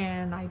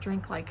 and I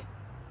drank like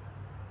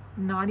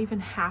not even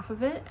half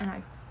of it, and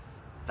I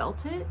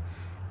felt it,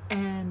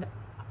 and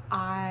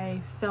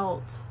I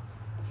felt,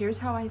 here's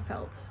how I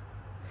felt.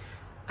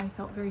 I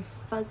felt very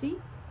fuzzy,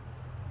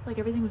 like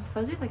everything was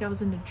fuzzy, like I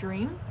was in a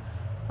dream,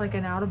 like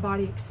an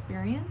out-of-body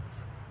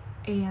experience,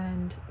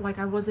 and like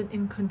I wasn't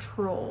in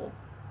control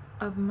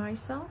of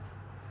myself,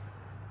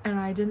 and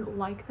I didn't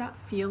like that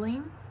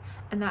feeling.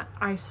 And that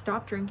I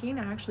stopped drinking.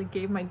 I actually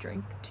gave my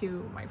drink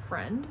to my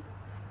friend,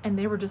 and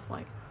they were just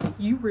like,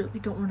 you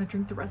really don't want to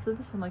drink the rest of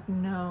this? I'm like,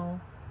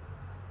 no,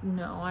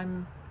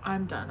 I'm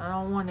done. I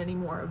don't want any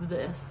more of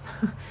this.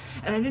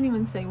 And I didn't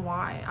even say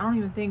why. I don't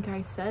even think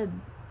I said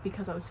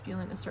because I was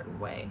feeling a certain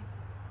way.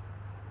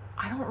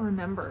 I don't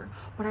remember,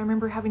 but I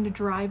remember having to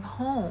drive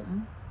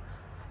home,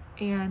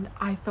 and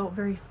I felt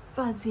very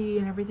fuzzy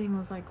and everything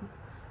was like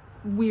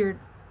weird.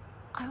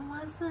 I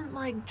wasn't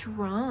like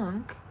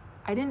drunk.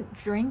 I didn't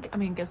drink. I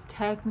mean, I guess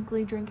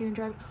technically drinking and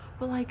driving,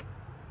 but like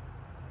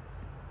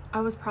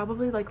I was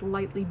probably like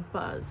lightly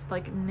buzzed.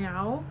 Like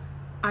now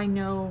I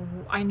know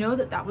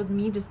that was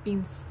me just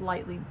being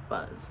slightly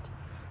buzzed.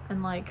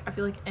 And like I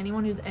feel like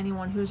anyone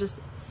who's just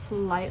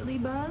slightly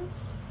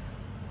buzzed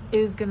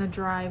is gonna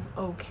drive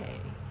okay.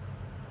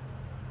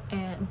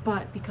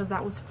 But because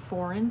that was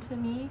foreign to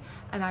me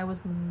and I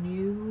was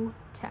new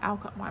to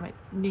alcohol,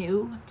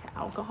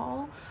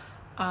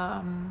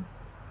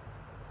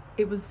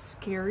 it was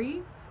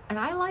scary. And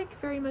I like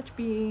very much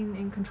being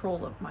in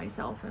control of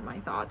myself and my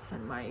thoughts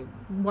and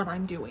what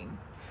I'm doing.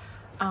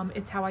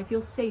 It's how I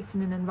feel safe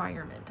in an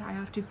environment. I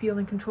have to feel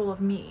in control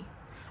of me.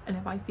 And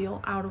if I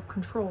feel out of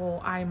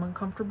control, I'm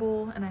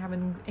uncomfortable and I have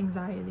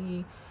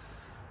anxiety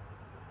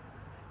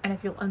and I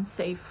feel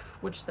unsafe,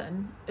 which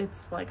then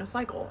it's like a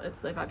cycle.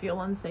 It's if I feel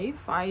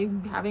unsafe, I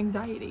have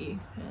anxiety,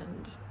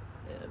 and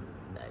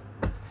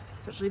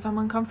especially if I'm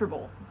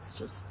uncomfortable. It's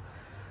just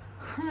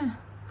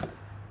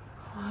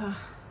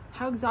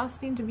how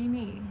exhausting to be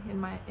me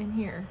in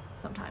here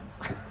sometimes,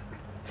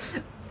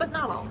 but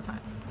not all the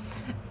time.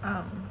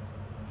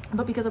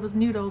 But because I was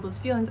new to all those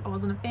feelings, I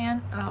wasn't a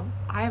fan, and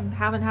I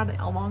haven't had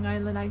a Long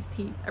Island iced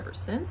tea ever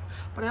since.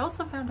 But I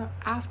also found out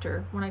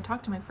after, when I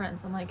talked to my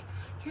friends, I'm like,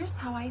 here's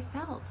how I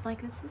felt.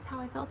 Like, this is how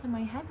I felt in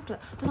my head after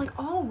that. They're like,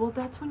 oh, well,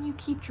 that's when you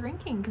keep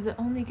drinking because it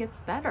only gets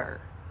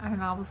better.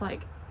 And I was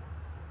like,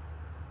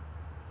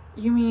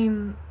 you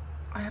mean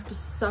I have to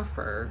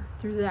suffer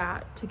through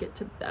that to get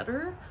to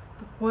better?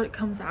 But what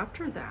comes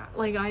after that?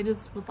 Like, I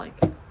just was like,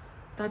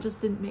 that just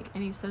didn't make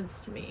any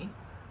sense to me.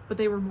 But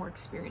they were more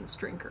experienced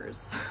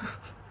drinkers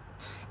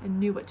and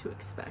knew what to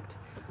expect.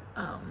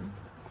 And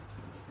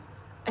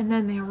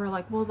then they were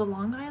like, well, the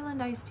Long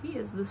Island iced tea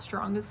is the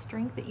strongest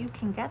drink that you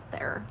can get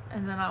there.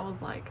 And then I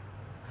was like,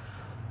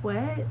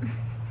 what?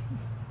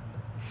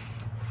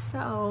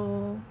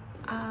 So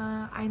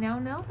I now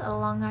know that a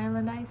Long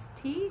Island iced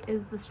tea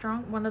is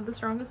one of the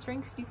strongest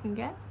drinks you can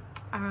get.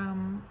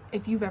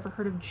 If you've ever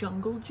heard of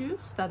Jungle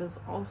Juice, that is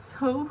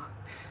also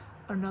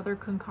another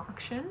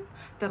concoction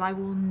that I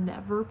will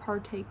never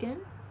partake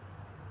in.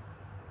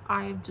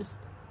 I've just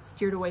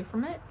steered away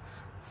from it.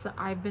 So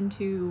I've been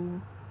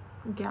to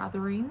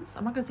gatherings,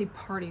 I'm not gonna say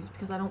parties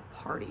because I don't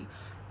party,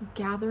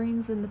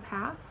 gatherings in the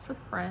past with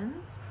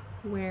friends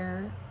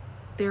where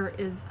there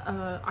is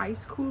a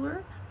ice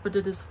cooler, but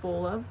it is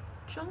full of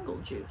Jungle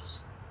Juice,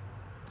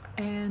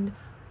 and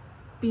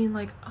being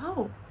like,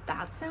 oh,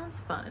 that sounds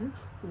fun.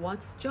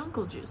 What's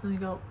Jungle Juice? And they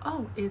go,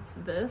 oh, it's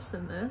this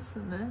and this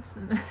and this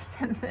and this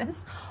and this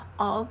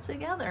all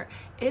together.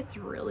 It's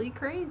really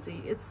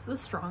crazy. It's the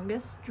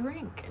strongest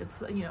drink.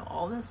 It's, you know,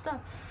 all this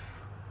stuff.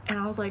 And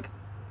I was like,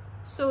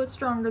 so it's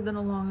stronger than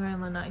a Long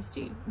Island iced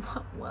tea?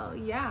 Well,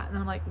 yeah. And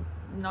I'm like,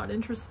 not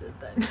interested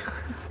then.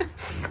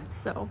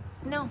 So,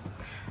 no.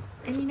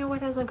 And you know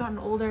what? As I've gotten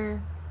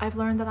older, I've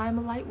learned that I'm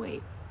a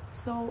lightweight.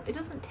 So it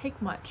doesn't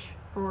take much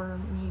for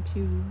me to,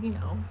 you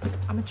know,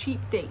 I'm a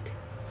cheap date.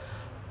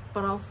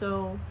 But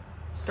also,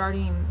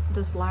 starting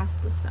this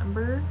last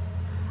December,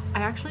 I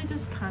actually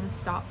just kind of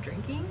stopped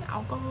drinking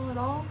alcohol at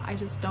all. I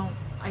just don't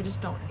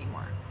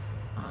anymore.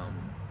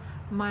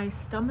 My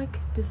stomach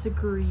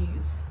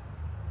disagrees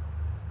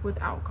with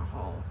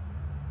alcohol,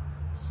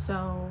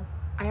 so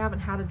I haven't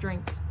had a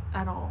drink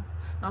at all.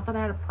 Not that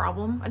I had a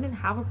problem. I didn't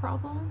have a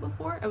problem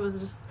before. I was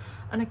just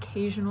an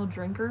occasional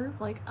drinker.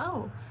 Like,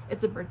 oh,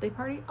 it's a birthday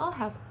party, I'll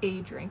have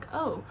a drink.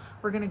 Oh,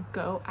 we're gonna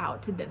go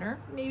out to dinner,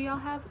 maybe I'll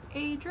have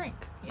a drink.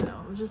 You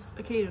know, it was just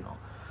occasional.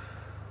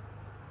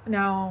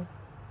 Now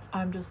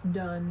I'm just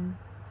done.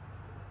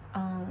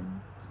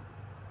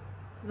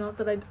 Not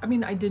that I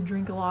mean, I did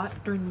drink a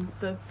lot during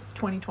the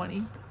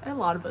 2020. A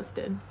lot of us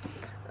did.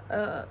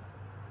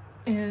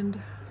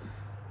 And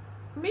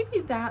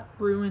maybe that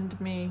ruined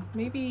me.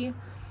 Maybe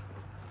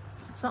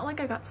it's not like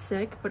I got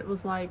sick, but it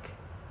was like,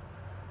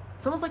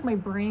 it's almost like my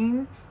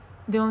brain,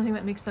 the only thing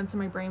that makes sense in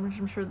my brain, which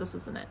I'm sure this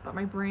isn't it, but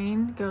my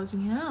brain goes, you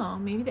know,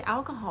 maybe the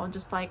alcohol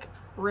just like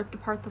ripped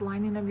apart the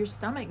lining of your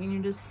stomach and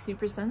you're just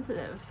super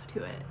sensitive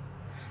to it.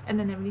 And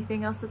then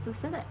everything else that's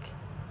acidic.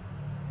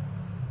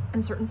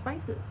 And certain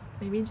spices.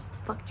 Maybe it just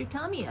fucked your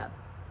tummy up.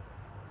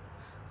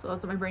 So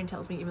that's what my brain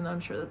tells me, even though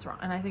I'm sure that's wrong.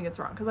 And I think it's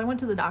wrong, because I went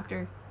to the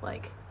doctor,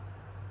 like,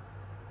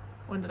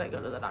 when did I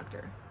go to the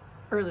doctor?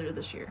 Earlier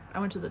this year. I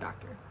went to the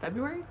doctor.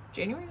 February?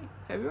 January?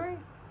 February?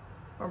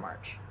 Or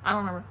March? I don't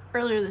remember.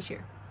 Earlier this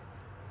year.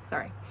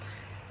 Sorry.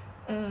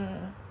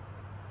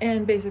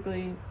 And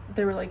basically,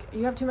 they were like,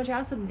 you have too much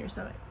acid in your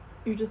stomach.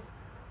 You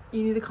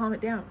need to calm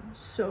it down.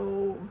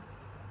 So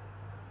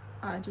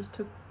I just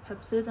took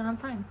Pepcid and I'm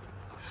fine.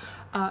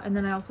 And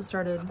then I also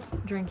started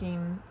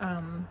drinking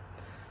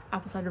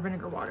apple cider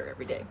vinegar water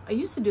every day. I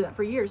used to do that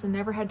for years and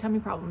never had tummy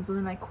problems. And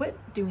then I quit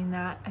doing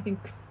that, I think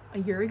a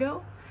year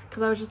ago,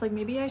 because I was just like,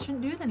 maybe I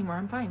shouldn't do it anymore.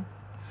 I'm fine.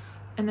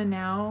 And then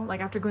now, like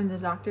after going to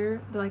the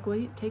doctor, they're like, well,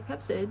 you take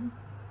Pepcid,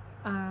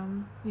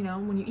 you know,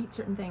 when you eat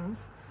certain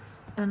things.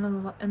 And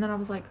then I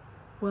was like,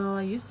 well,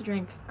 I used to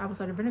drink apple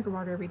cider vinegar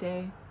water every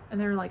day. And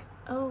they were like,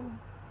 oh,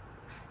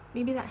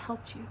 maybe that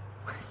helped you.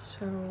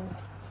 So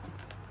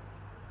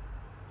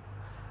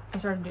I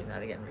started doing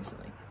that again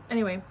recently.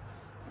 Anyway,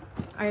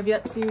 I have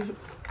yet to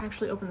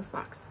actually open this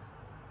box.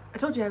 I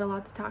told you I had a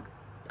lot to talk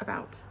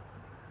about.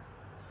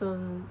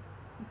 So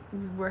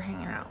we're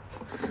hanging out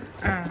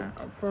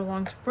for a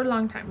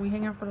long time. We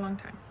hang out for a long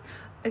time.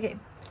 Okay,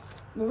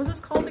 what was this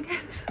called again?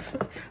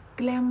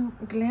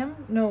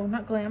 no,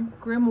 not glam,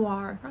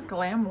 grimoire, not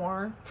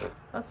glamoire.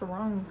 That's the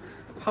wrong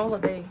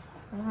holiday,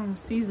 wrong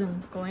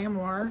season.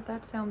 Glamoire,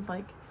 that sounds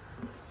like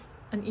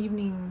an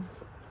evening,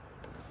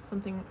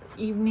 something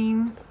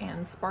evening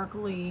and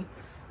sparkly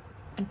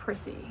and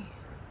prissy.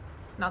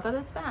 Not that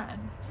it's bad,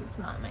 it's just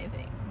not my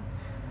thing.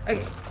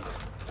 Okay.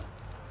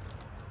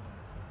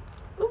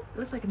 Ooh, it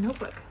looks like a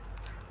notebook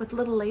with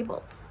little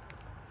labels.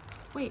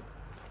 Wait,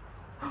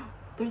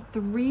 there's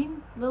 3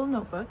 little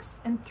notebooks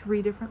and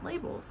 3 different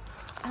labels.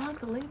 I like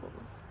the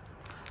labels.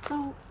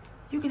 So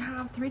you can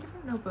have 3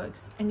 different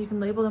notebooks and you can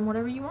label them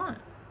whatever you want.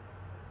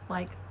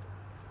 Like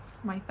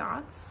my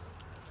thoughts,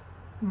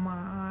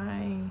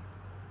 my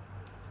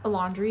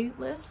laundry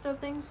list of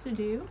things to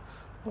do,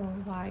 or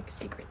like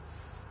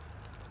secrets.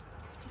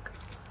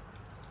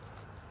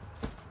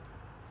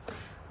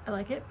 I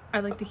like it.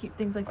 I like to keep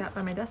things like that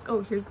by my desk.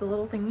 Oh, here's the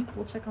little thingy.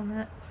 We'll check on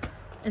that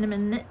in a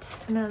minute.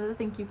 Another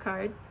thank you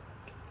card.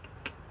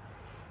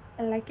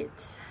 I like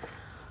it.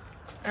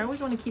 I always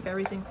want to keep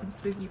everything from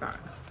Spooky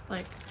Box.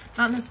 Like,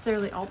 not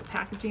necessarily all the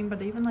packaging,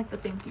 but even like the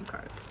thank you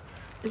cards.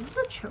 Is this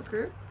a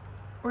choker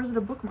or is it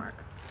a bookmark?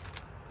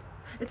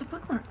 It's a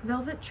bookmark.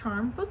 Velvet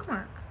Charm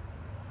bookmark.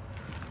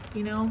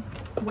 You know,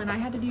 when I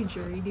had to do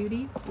jury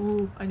duty,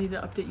 ooh, I need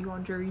to update you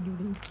on jury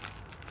duty.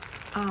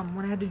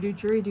 When I had to do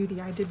jury duty,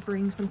 I did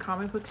bring some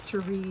comic books to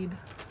read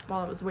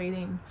while I was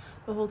waiting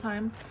the whole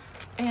time.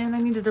 And I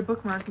needed a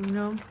bookmark, and you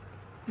know,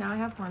 now I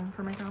have one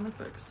for my comic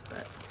books,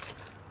 but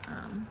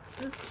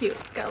it's cute.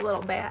 It's got a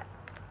little bat.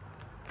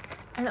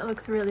 And it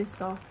looks really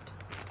soft.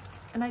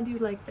 And I do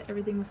like that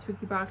everything with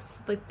Spooky Box,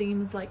 the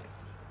theme is like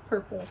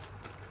purple.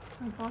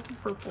 Like lots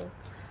of purple.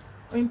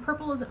 I mean,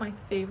 purple isn't my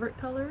favorite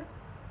color,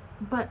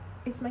 but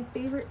it's my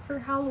favorite for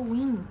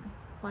Halloween.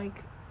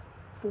 Like,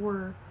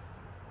 for...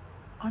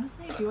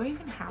 Honestly, do I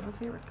even have a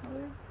favorite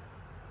color?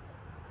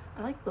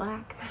 I like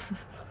black.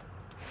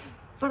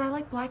 But I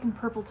like black and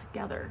purple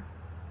together.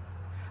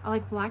 I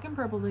like black and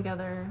purple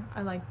together.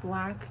 I like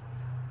black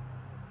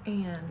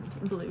and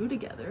blue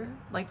together.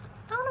 Like,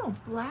 I don't know,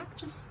 black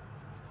just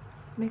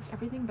makes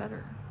everything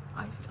better,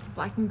 I feel.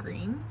 Black and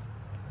green.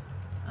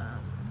 I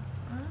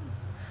don't know.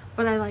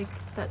 But I like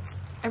that's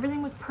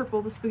everything with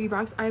purple with Spooky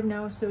Box. I have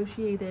now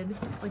associated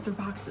like their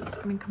boxes.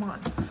 I mean, come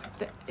on.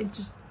 It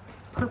just,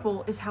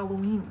 purple is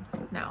Halloween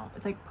now.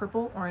 It's like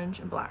purple, orange,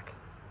 and black.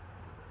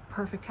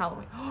 Perfect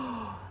Halloween.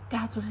 Oh,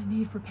 that's what I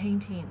need for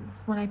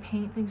paintings. When I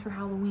paint things for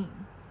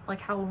Halloween.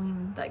 Like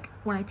Halloween, like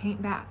when I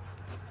paint bats.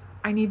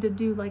 I need to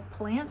do like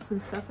plants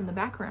and stuff in the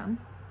background.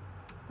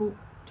 Ooh,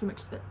 too much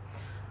spit.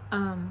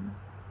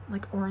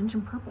 Like orange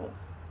and purple.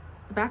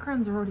 The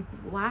backgrounds are already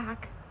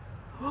black.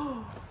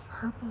 Oh,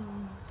 purple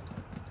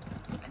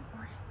and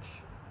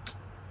orange.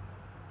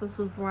 This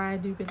is why I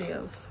do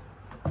videos.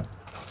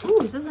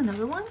 Ooh, is this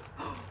another one?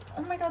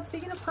 Oh my god,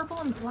 speaking of purple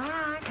and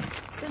black,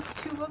 it's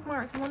 2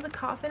 bookmarks. One's a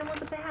coffin and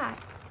one's a bat.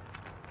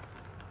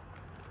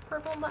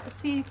 Purple and black.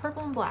 See,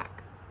 purple and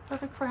black.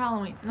 Perfect for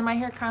Halloween. And then my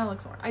hair kind of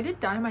looks orange. I did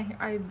dye my hair.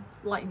 I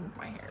lightened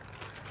my hair.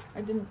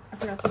 I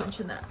forgot to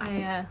mention that.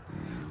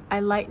 I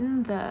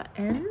lightened the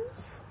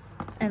ends,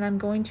 and I'm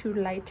going to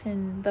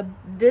lighten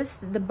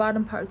the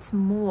bottom parts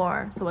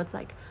more. So it's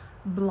like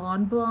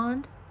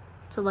blonde.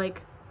 So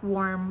like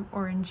warm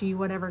orangey,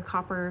 whatever,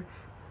 copper,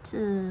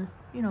 to,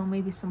 you know,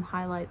 maybe some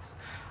highlights.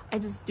 I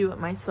just do it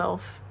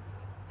myself.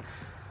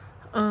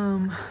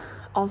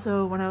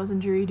 Also, when I was in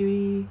jury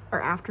duty,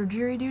 or after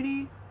jury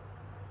duty,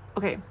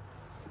 okay,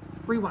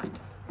 rewind,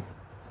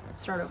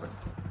 start over.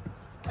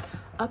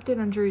 Update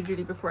on jury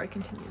duty before I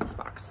continue this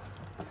box.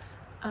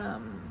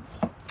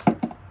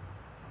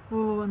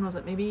 When was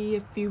it? Maybe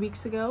a few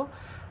weeks ago,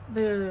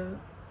 the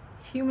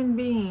human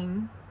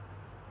being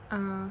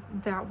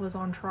that was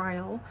on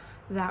trial,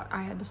 that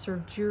I had to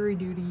serve jury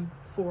duty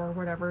for,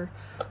 whatever,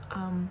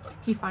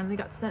 he finally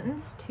got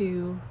sentenced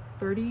to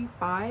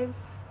 35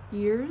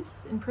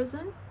 years in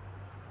prison,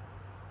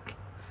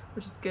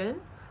 which is good.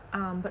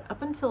 But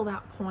up until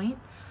that point,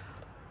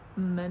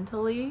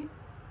 mentally,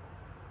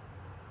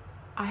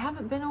 I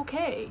haven't been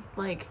okay.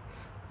 Like,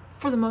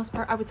 for the most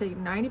part, I would say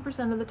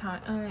 90% of the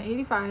time,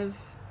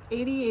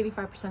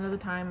 85% of the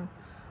time,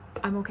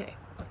 I'm okay.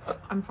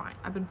 I'm fine.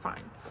 I've been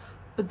fine.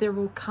 But there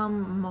will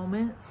come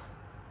moments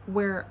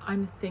where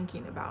I'm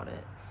thinking about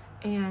it,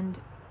 and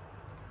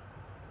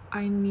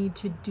I need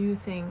to do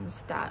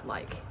things that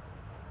like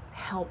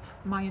help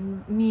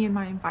me and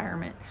my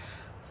environment.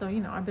 So, you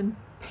know, I've been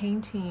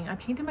painting. I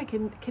painted my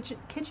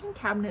kitchen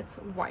cabinets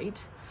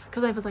white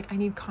because I was like, I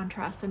need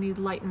contrast. I need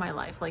light in my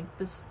life. Like,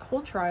 this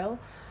whole trial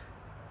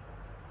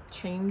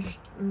changed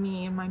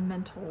me and my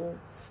mental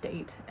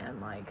state,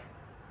 and like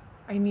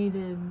I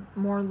needed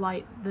more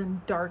light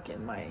than dark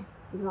in my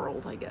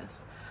world, I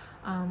guess.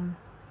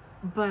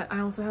 But I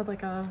also had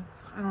like I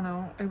don't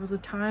know, it was a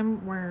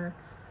time where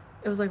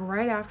it was like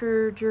right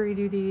after jury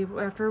duty,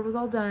 after it was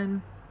all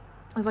done.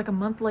 It was like a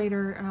month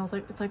later, and I was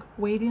like, it's like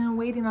waiting and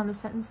waiting on the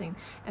sentencing,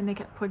 and they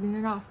kept putting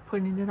it off,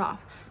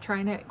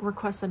 trying to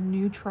request a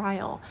new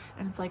trial.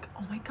 And it's like,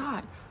 oh my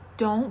god,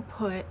 don't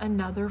put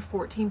another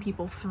 14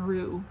 people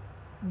through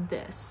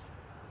this.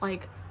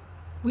 Like,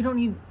 we don't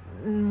need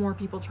more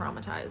people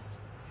traumatized.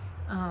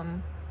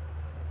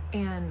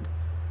 And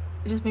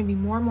it just made me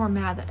more and more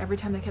mad that every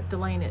time they kept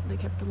delaying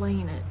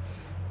it.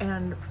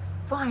 And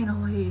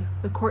finally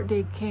the court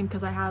date came,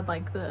 because I had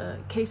like the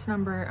case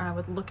number, and I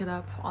would look it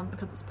up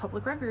because it's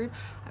public record.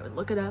 I would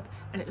look it up,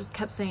 and it just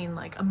kept saying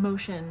like a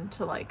motion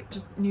to like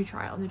just new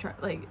trial,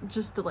 like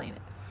just delaying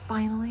it.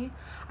 Finally,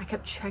 I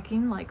kept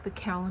checking like the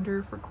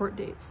calendar for court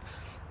dates,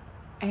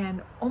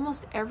 and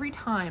almost every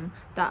time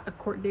that a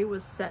court date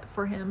was set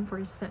for him for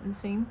his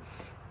sentencing,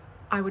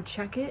 I would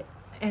check it,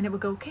 and it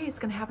would go, okay, it's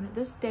gonna happen at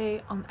this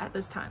day at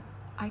this time.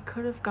 I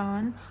could have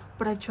gone,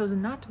 but I've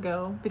chosen not to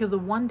go, because the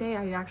one day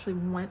I actually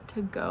went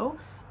to go,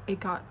 it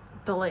got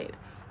delayed.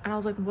 And I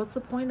was like, what's the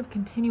point of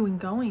continuing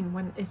going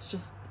when it's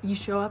just, you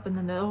show up and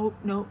then oh,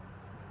 nope,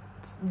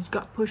 you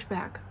got pushed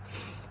back.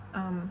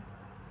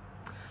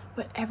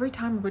 But every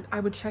time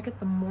I would check it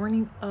the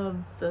morning of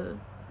the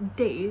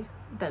day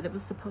that it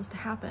was supposed to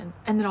happen,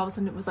 and then all of a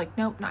sudden it was like,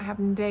 nope, not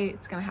happening today,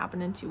 it's gonna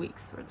happen in 2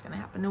 weeks, or it's gonna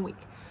happen in a week.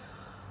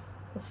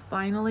 Well,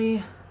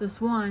 finally, this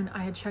one,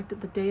 I had checked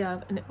it the day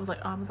of, and it was like,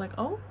 I was like,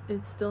 oh,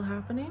 it's still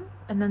happening.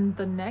 And then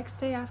the next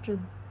day after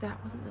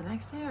that, was it the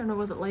next day, or no,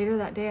 was it later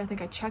that day? I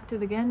think I checked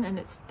it again, and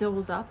it still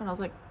was up, and I was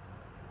like,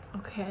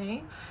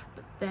 okay.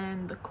 But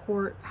then the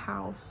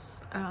courthouse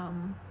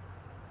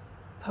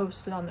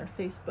posted on their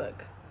Facebook,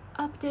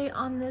 update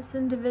on this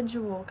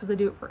individual, because they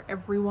do it for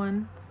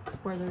everyone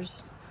where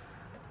there's,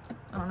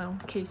 I don't know,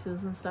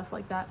 cases and stuff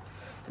like that.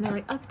 And they're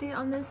like, update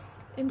on this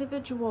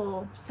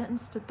individual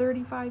sentenced to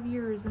 35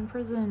 years in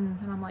prison.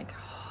 And I'm like,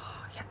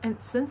 oh, yeah. And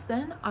since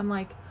then, I'm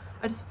like,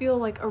 I just feel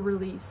like a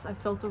release. I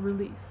felt a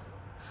release.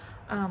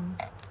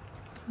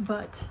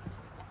 But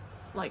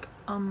like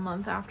a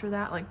month after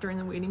that, like during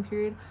the waiting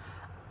period,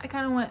 I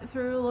kind of went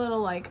through a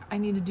little like, I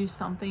need to do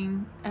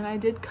something. And I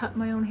did cut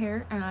my own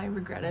hair, and I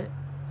regret it.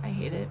 I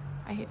hate it.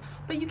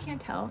 But you can't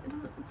tell.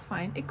 It's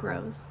fine. It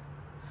grows.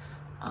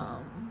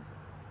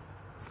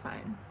 It's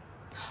fine.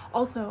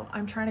 Also,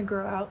 I'm trying to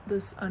grow out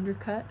this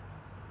undercut,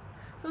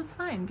 so it's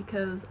fine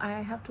because I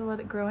have to let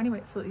it grow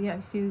anyway. So yeah,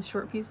 you see these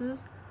short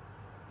pieces?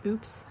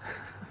 Oops.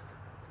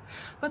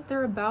 But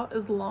they're about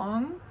as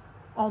long,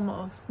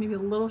 almost, maybe a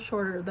little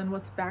shorter than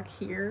what's back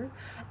here.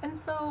 And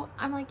so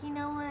I'm like, you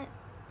know what?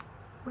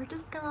 We're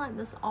just gonna let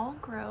this all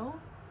grow.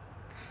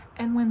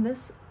 And when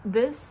this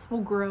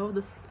will grow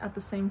at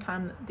the same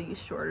time that these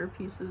shorter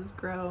pieces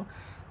grow.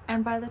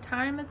 And by the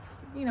time it's,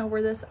 you know,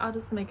 where this, I'll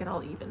just make it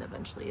all even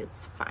eventually.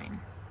 It's fine.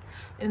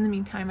 In the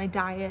meantime, I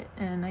dye it,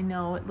 and I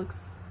know it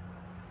looks,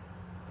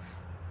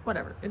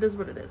 whatever. It is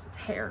what it is. It's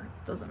hair.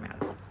 It doesn't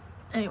matter.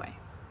 Anyway,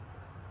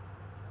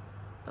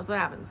 that's what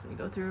happens when you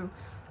go through.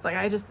 It's like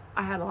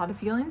I had a lot of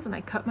feelings, and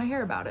I cut my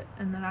hair about it.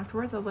 And then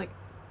afterwards, I was like,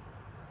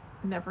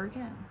 never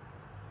again.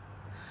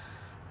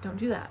 Don't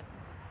do that.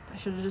 I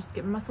should have just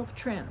given myself a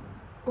trim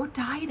or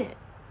dyed it.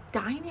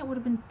 Dyeing it would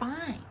have been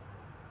fine,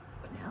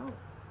 but no.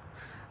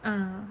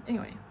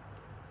 Anyway.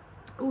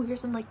 Oh,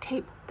 here's some like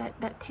tape,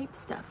 that tape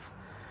stuff.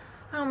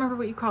 I don't remember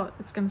what you call it.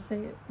 It's gonna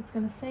say it. It's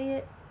gonna say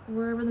it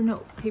wherever the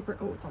note paper.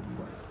 Oh, it's on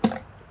the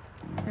floor.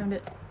 Found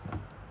it.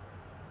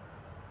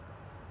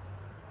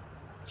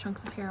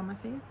 Chunks of hair on my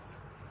face.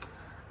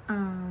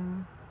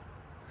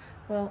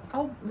 Well,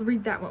 I'll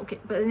read that one. Okay,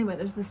 but anyway,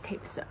 there's this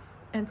tape stuff,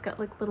 and it's got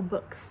like little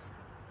books.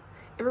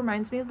 It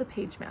reminds me of the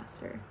Page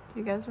Master. Do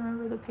you guys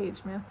remember the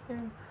Page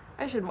Master?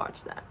 I should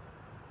watch that.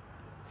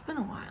 It's been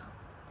a while.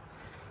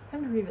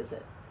 Time to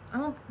revisit.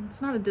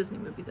 It's not a Disney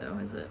movie though,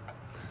 is it?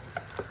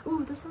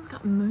 Ooh, this one's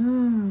got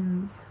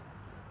moons.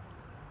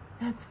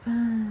 That's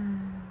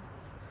fun.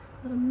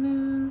 Little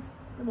moons.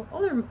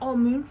 Oh, they're all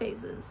moon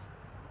phases.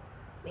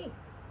 Neat.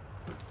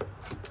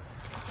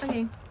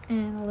 Okay,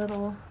 and a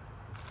little,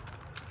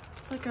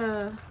 it's like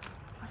a,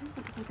 what is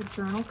it? It's like a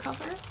journal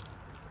cover.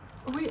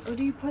 Oh wait,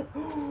 do you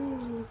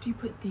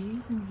put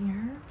these in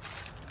here?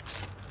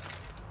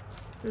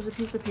 There's a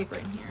piece of paper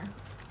in here.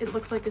 It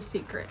looks like a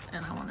secret,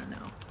 and I want to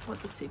know what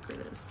the secret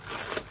is.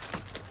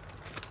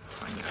 Let's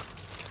find out.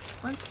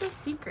 What's the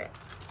secret?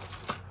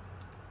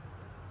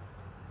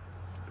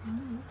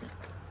 What is it?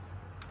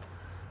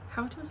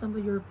 How to assemble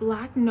your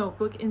black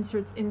notebook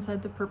inserts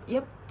inside the purple.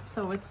 Yep.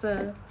 So it's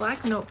a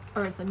black note,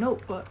 or it's a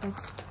notebook.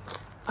 It's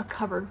a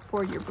cover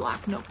for your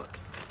black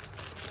notebooks.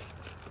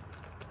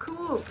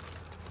 Cool.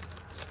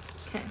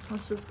 Okay,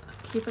 let's just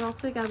keep it all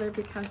together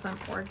because I'm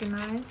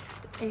organized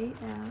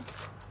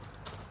AF.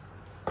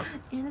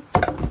 And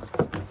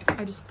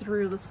I just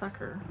threw the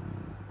sucker.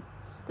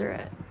 Just threw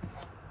it.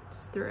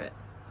 Just threw it.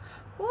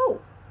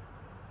 Whoa!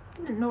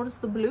 I didn't notice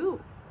the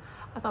blue.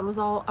 I thought it was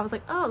all, I was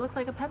like, oh, it looks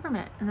like a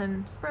peppermint. And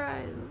then,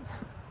 surprise,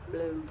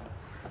 blue.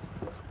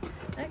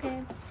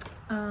 Okay.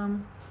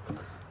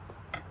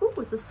 Ooh,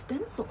 it's a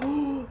stencil.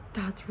 Oh,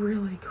 that's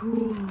really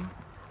cool.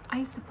 I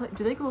used to play,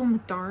 do they glow in the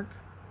dark?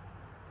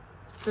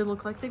 They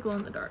look like they glow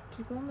in the dark. Do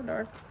you glow in the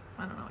dark?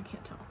 I don't know, I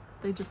can't tell.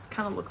 They just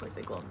kind of look like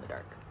they glow in the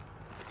dark.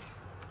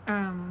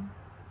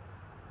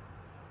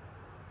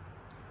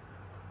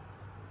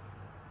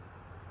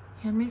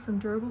 Handmade from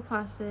durable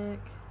plastic,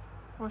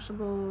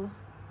 washable,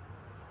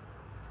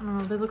 I don't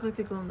know, they look like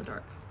they glow in the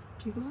dark.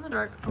 Do you glow in the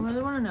dark? I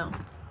really want to know.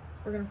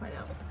 We're gonna find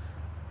out.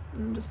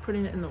 I'm just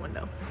putting it in the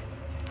window.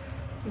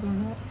 They glow in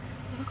the dark.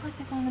 They look like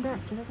they glow in the dark.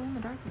 Do they glow in the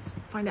dark? Let's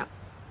find out.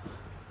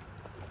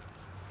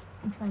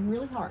 I'm trying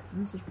really hard,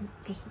 and this is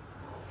just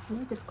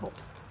really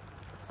difficult.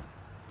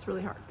 It's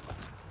really hard.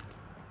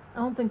 I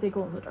don't think they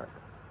glow in the dark.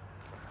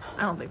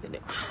 I don't think they do.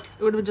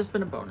 It would have just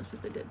been a bonus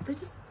if they did. They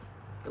just,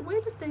 the way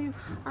that they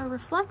are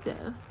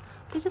reflective,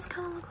 they just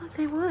kind of look like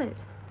they would.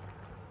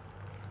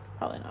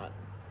 Probably not.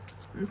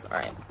 It's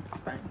alright.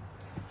 It's fine.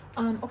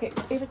 Okay,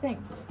 favorite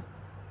thing.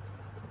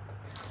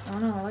 I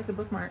don't know. I like the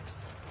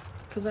bookmarks.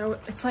 Because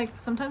it's like,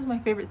 sometimes my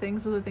favorite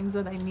things are the things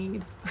that I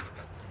need.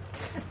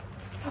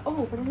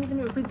 Oh, but I didn't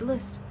even read the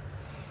list.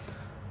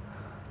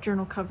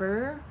 Journal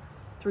cover.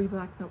 3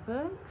 black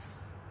notebooks.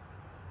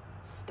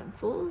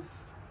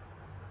 Stencils.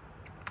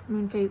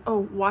 Moon phase.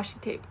 Oh, washi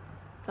tape.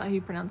 Is that how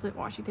you pronounce it?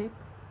 Washi tape.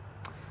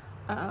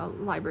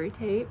 Library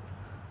tape.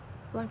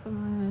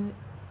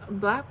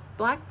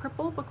 Black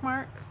purple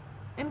bookmark.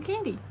 And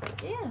candy.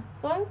 Yeah.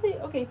 So I would say,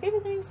 okay,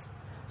 favorite things.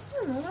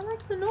 I don't know. I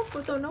like the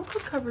notebook. The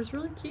notebook cover is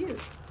really cute.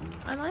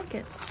 I like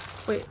it.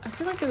 Wait, I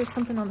feel like there was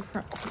something on the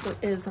front. Oh,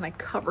 there is, and I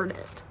covered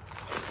it.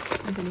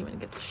 I didn't even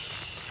get to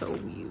show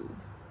you.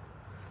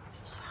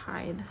 Just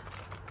hide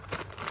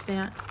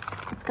that.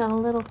 It's got a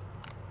little,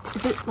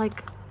 is it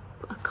like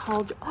a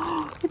cauldron?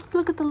 Oh,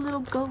 look at the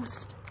little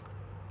ghost.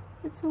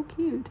 It's so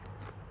cute.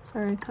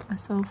 Sorry, I cut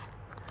myself.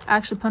 I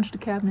actually punched a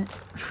cabinet.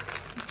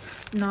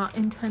 Not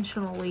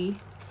intentionally.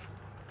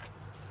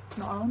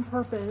 Not on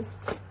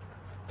purpose.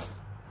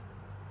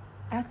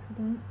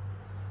 Accident.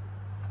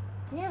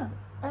 Yeah,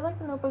 I like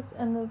the notebooks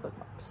and the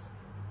bookmarks.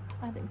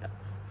 I think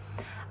that's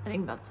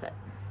it.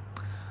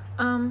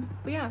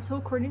 But yeah, so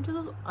according to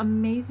those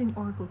amazing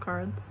Oracle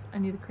cards, I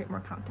need to create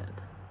more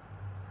content.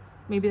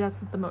 Maybe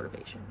that's the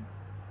motivation.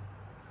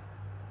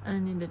 And I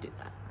need to do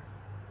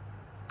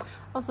that.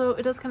 Also,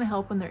 it does kind of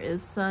help when there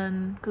is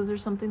sun, because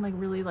there's something like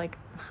really like,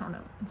 I don't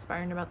know,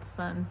 inspiring about the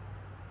sun.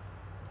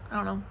 I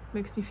don't know,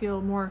 makes me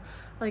feel more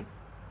like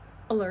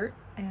alert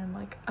and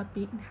like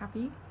upbeat and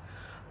happy.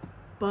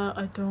 But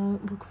I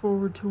don't look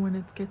forward to when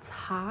it gets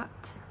hot,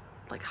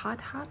 like hot,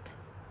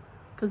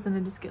 because then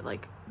I just get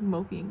like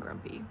mopey and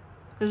grumpy.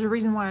 There's a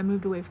reason why I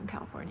moved away from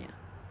California.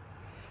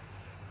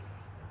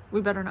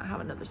 We better not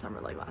have another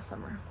summer like last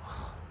summer.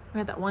 We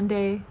had that one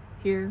day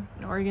here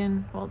in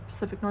Oregon, well,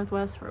 Pacific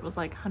Northwest, where it was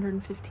like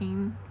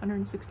 115,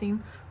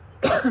 116.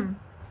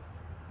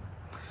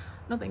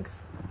 No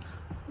thanks.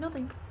 No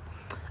thanks.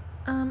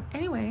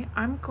 Anyway,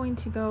 I'm going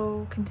to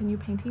go continue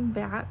painting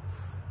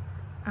bats.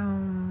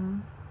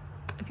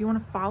 If you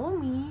want to follow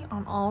me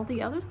on all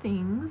the other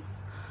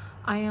things,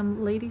 I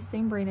am Lady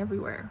Same Brain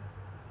everywhere.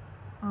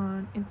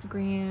 On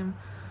Instagram.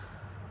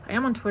 I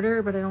am on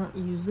Twitter, but I don't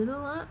use it a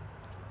lot.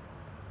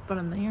 But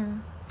I'm there.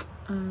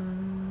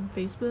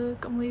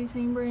 Facebook, I'm Lady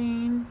Same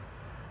Brain.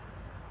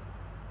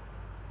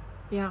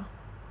 Yeah.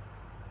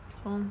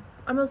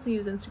 I mostly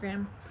use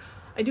Instagram.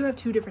 I do have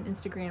 2 different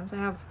Instagrams. I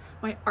have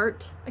my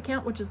art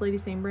account, which is Lady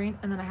Same Brain,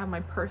 and then I have my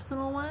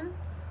personal one,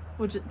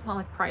 which it's not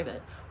like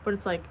private, but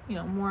it's like, you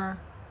know, more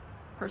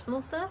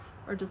personal stuff,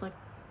 or just like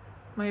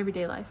my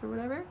everyday life or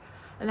whatever.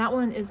 And that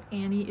one is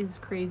Annie is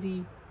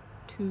Crazy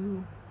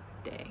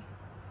Today.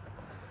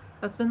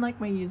 That's been like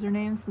my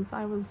username since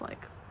I was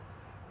like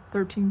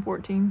 13,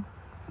 14,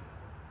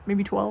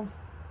 maybe 12.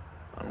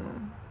 I don't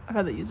know. I've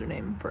had that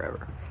username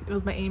forever. It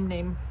was my AIM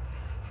name.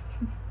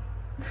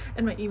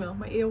 And my email,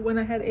 when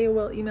I had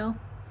AOL email.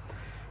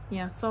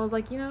 Yeah, so I was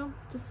like, you know,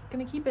 just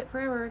gonna keep it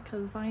forever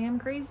because I am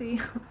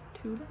crazy.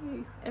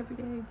 Today, every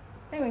day.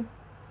 Anyway,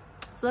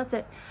 so that's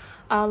it.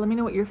 Let me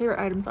know what your favorite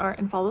items are,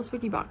 and follow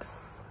Swikibox.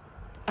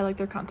 I like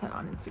their content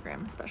on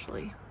Instagram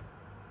especially.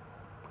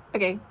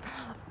 Okay,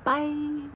 bye.